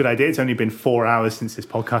that's a good idea. It's only been 4 hours since this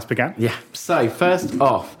podcast began. Yeah. So first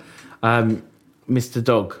off, Mr.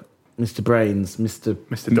 Dog. Mr. Brains, Mr.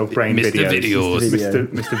 Dogbrain videos. Mr.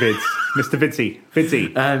 Vids. Mr.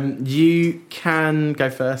 Vidsy. You can go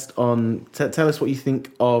first on... Tell us what you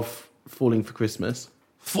think of Falling for Christmas.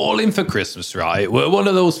 Falling for Christmas, right? We're one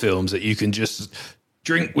of those films that you can just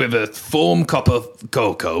drink with a foam cup of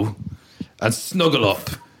cocoa and snuggle up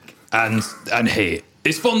and hate.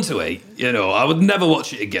 It's fun to hate. I would never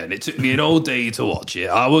watch it again. It took me an whole day to watch it.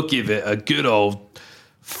 I would give it a good old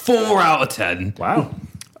 4 out of 10. Wow.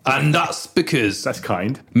 And that's because... That's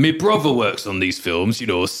kind. My brother works on these films,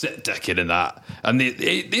 set decking and that. And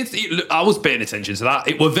I was paying attention to that.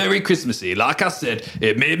 It was very Christmassy. Like I said,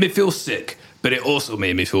 it made me feel sick, but it also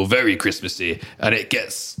made me feel very Christmassy. And it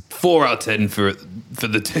gets 4 out of 10 for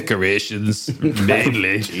the decorations,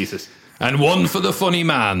 mainly. Jesus. And 1 for the funny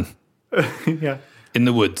man. Yeah. In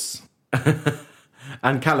the woods.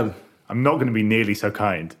 And Callum. I'm not going to be nearly so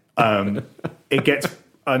kind. It gets...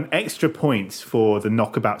 an extra points for the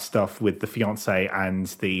knockabout stuff with the fiancé and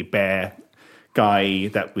the bear guy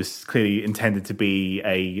that was clearly intended to be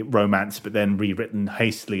a romance, but then rewritten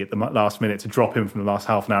hastily at the last minute to drop him from the last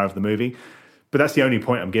half an hour of the movie. But that's the only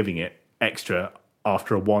point I'm giving it extra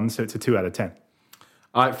after a 1, so it's a 2 out of 10.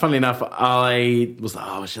 Funnily enough, I was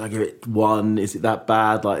like, should I give it 1? Is it that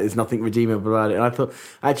bad? There's nothing redeemable about it. And I thought,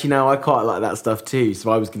 actually, no, I quite like that stuff too.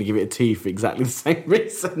 So I was going to give it a 2 for exactly the same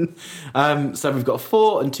reason. So we've got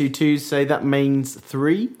 4 and 2 2s, so that means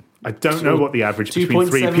 3. I don't know what the average between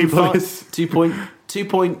 3 people is.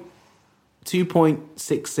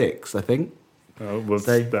 2.66, I think. Oh, well,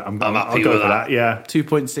 so, I'll go for that, yeah.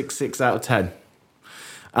 2.66 out of 10.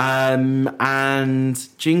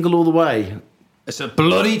 And Jingle All the Way. It's a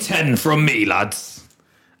bloody 10 from me, lads.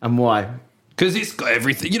 And why? Because it's got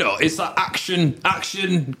everything. It's like action,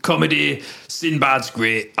 comedy. Sinbad's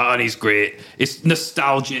great. Arnie's great. It's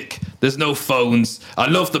nostalgic. There's no phones. I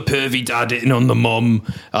love the pervy dad hitting on the mum.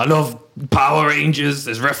 I love Power Rangers.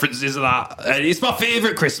 There's references to that. It's my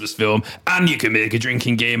favourite Christmas film. And you can make a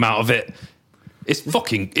drinking game out of it. It's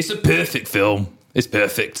a perfect film. It's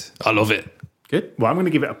perfect. I love it. Good. Well, I'm going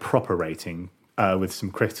to give it a proper rating. With some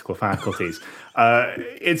critical faculties.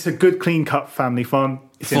 It's a good, clean-cut family fun.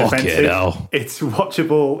 It's inoffensive. It's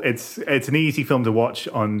watchable. It's an easy film to watch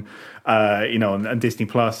on Disney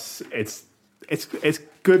Plus. It's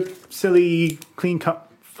good, silly,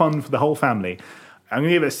 clean-cut fun for the whole family. I'm going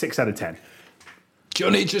to give it a 6 out of 10.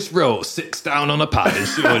 Johnny just wrote 6 down on a pad and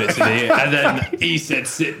showed it to me, and then he said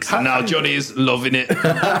 6, and now Johnny is loving it.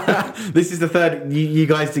 This is the third. You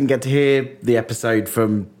guys didn't get to hear the episode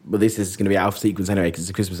from... Well, this is going to be out of sequence anyway because it's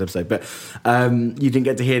a Christmas episode, but you didn't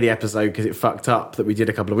get to hear the episode because it fucked up that we did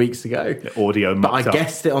a couple of weeks ago. The audio mucked up. But I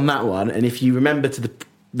guessed it on that one, and if you remember to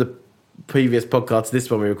the previous podcast,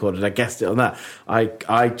 this one we recorded, I guessed it on that.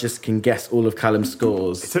 I just can guess all of Callum's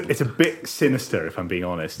scores. It's a bit sinister, if I'm being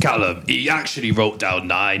honest. Callum, he actually wrote down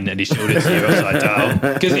 9 and he showed it to you upside down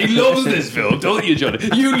because he loves this film, don't you, Johnny?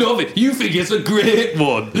 You love it. You think it's a great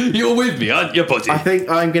one. You're with me, aren't you, buddy? I think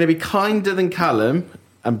I'm going to be kinder than Callum,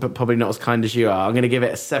 but probably not as kind as you are. I'm going to give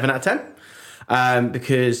it a 7 out of 10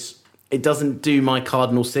 because It doesn't do my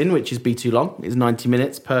cardinal sin, which is be too long. It's 90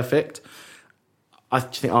 minutes, perfect. I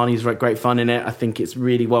think Arnie's great fun in it. I think it's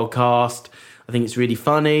really well cast. I think it's really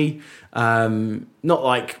funny. Not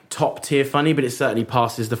like top tier funny, but it certainly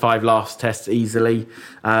passes the 5 laughs test easily.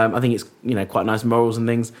 I think it's quite nice morals and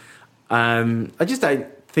things. I just don't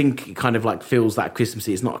think it kind of like feels that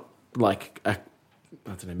Christmassy. It's not like a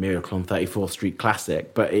Miracle on 34th Street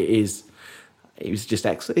classic, but it is. It was just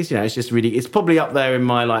excellent. It's just really. It's probably up there in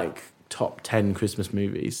my like top 10 Christmas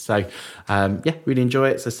movies. So really enjoy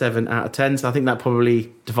it. It's a 7 out of 10. So I think that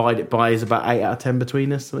probably divided by is about 8 out of 10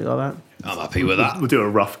 between us, something like that. I'm happy with that. We'll do a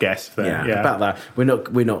rough guess there. Yeah, about that. We're not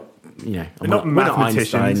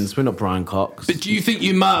Einsteins. We're not Brian Cox. But do you think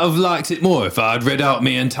you might have liked it more if I'd read out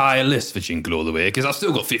my entire list for Jingle All the Way? Because I've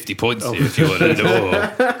still got 50 points here if you want to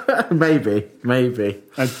know. Maybe.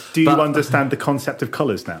 Do you understand the concept of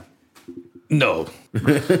colours now? No.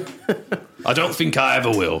 I don't think I ever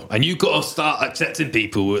will. And you've got to start accepting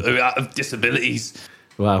people who have disabilities.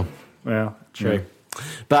 Well, true. Yeah.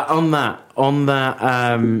 But on that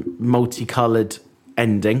multicoloured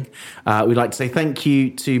ending, we'd like to say thank you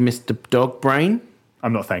to Mr. Dogbrain.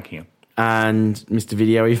 I'm not thanking him. And Mr.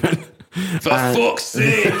 Video even. For fuck's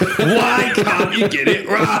sake, why can't you get it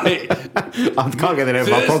right? I can't get it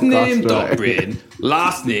over my podcast. First name, Dogbrain.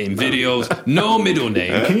 Last name, Videos. No middle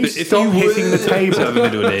name. Can you stop hitting the table? Have a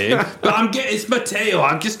middle name. But it's my tail.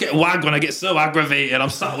 I just get wagged when I get so aggravated. I'm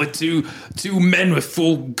sat with two men with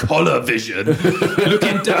full colour vision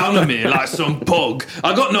looking down at me like some pug.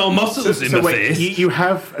 I got no muscles in my face. You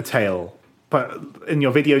have a tail, but in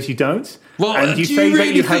your videos you don't. Well, and you say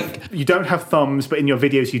that you don't have thumbs, but in your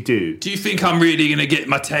videos you do. Do you think I'm really going to get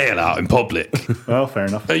my tail out in public? Well, fair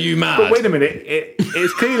enough. Are you mad? But wait a minute,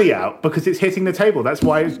 it's clearly out because it's hitting the table. That's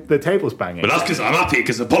why the table's banging. But that's because I'm happy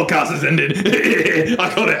because the podcast is ending.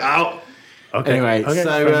 I got it out. Okay. Anyway,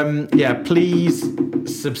 so please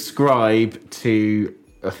subscribe to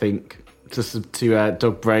Dogbrain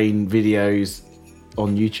videos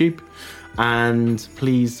on YouTube, and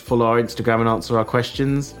please follow our Instagram and answer our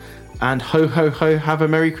questions. And ho, ho, ho, have a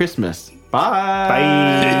Merry Christmas. Bye.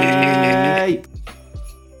 Bye.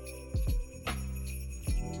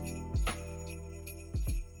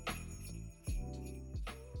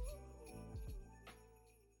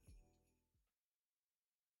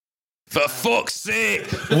 For fuck's sake,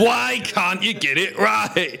 why can't you get it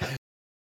right?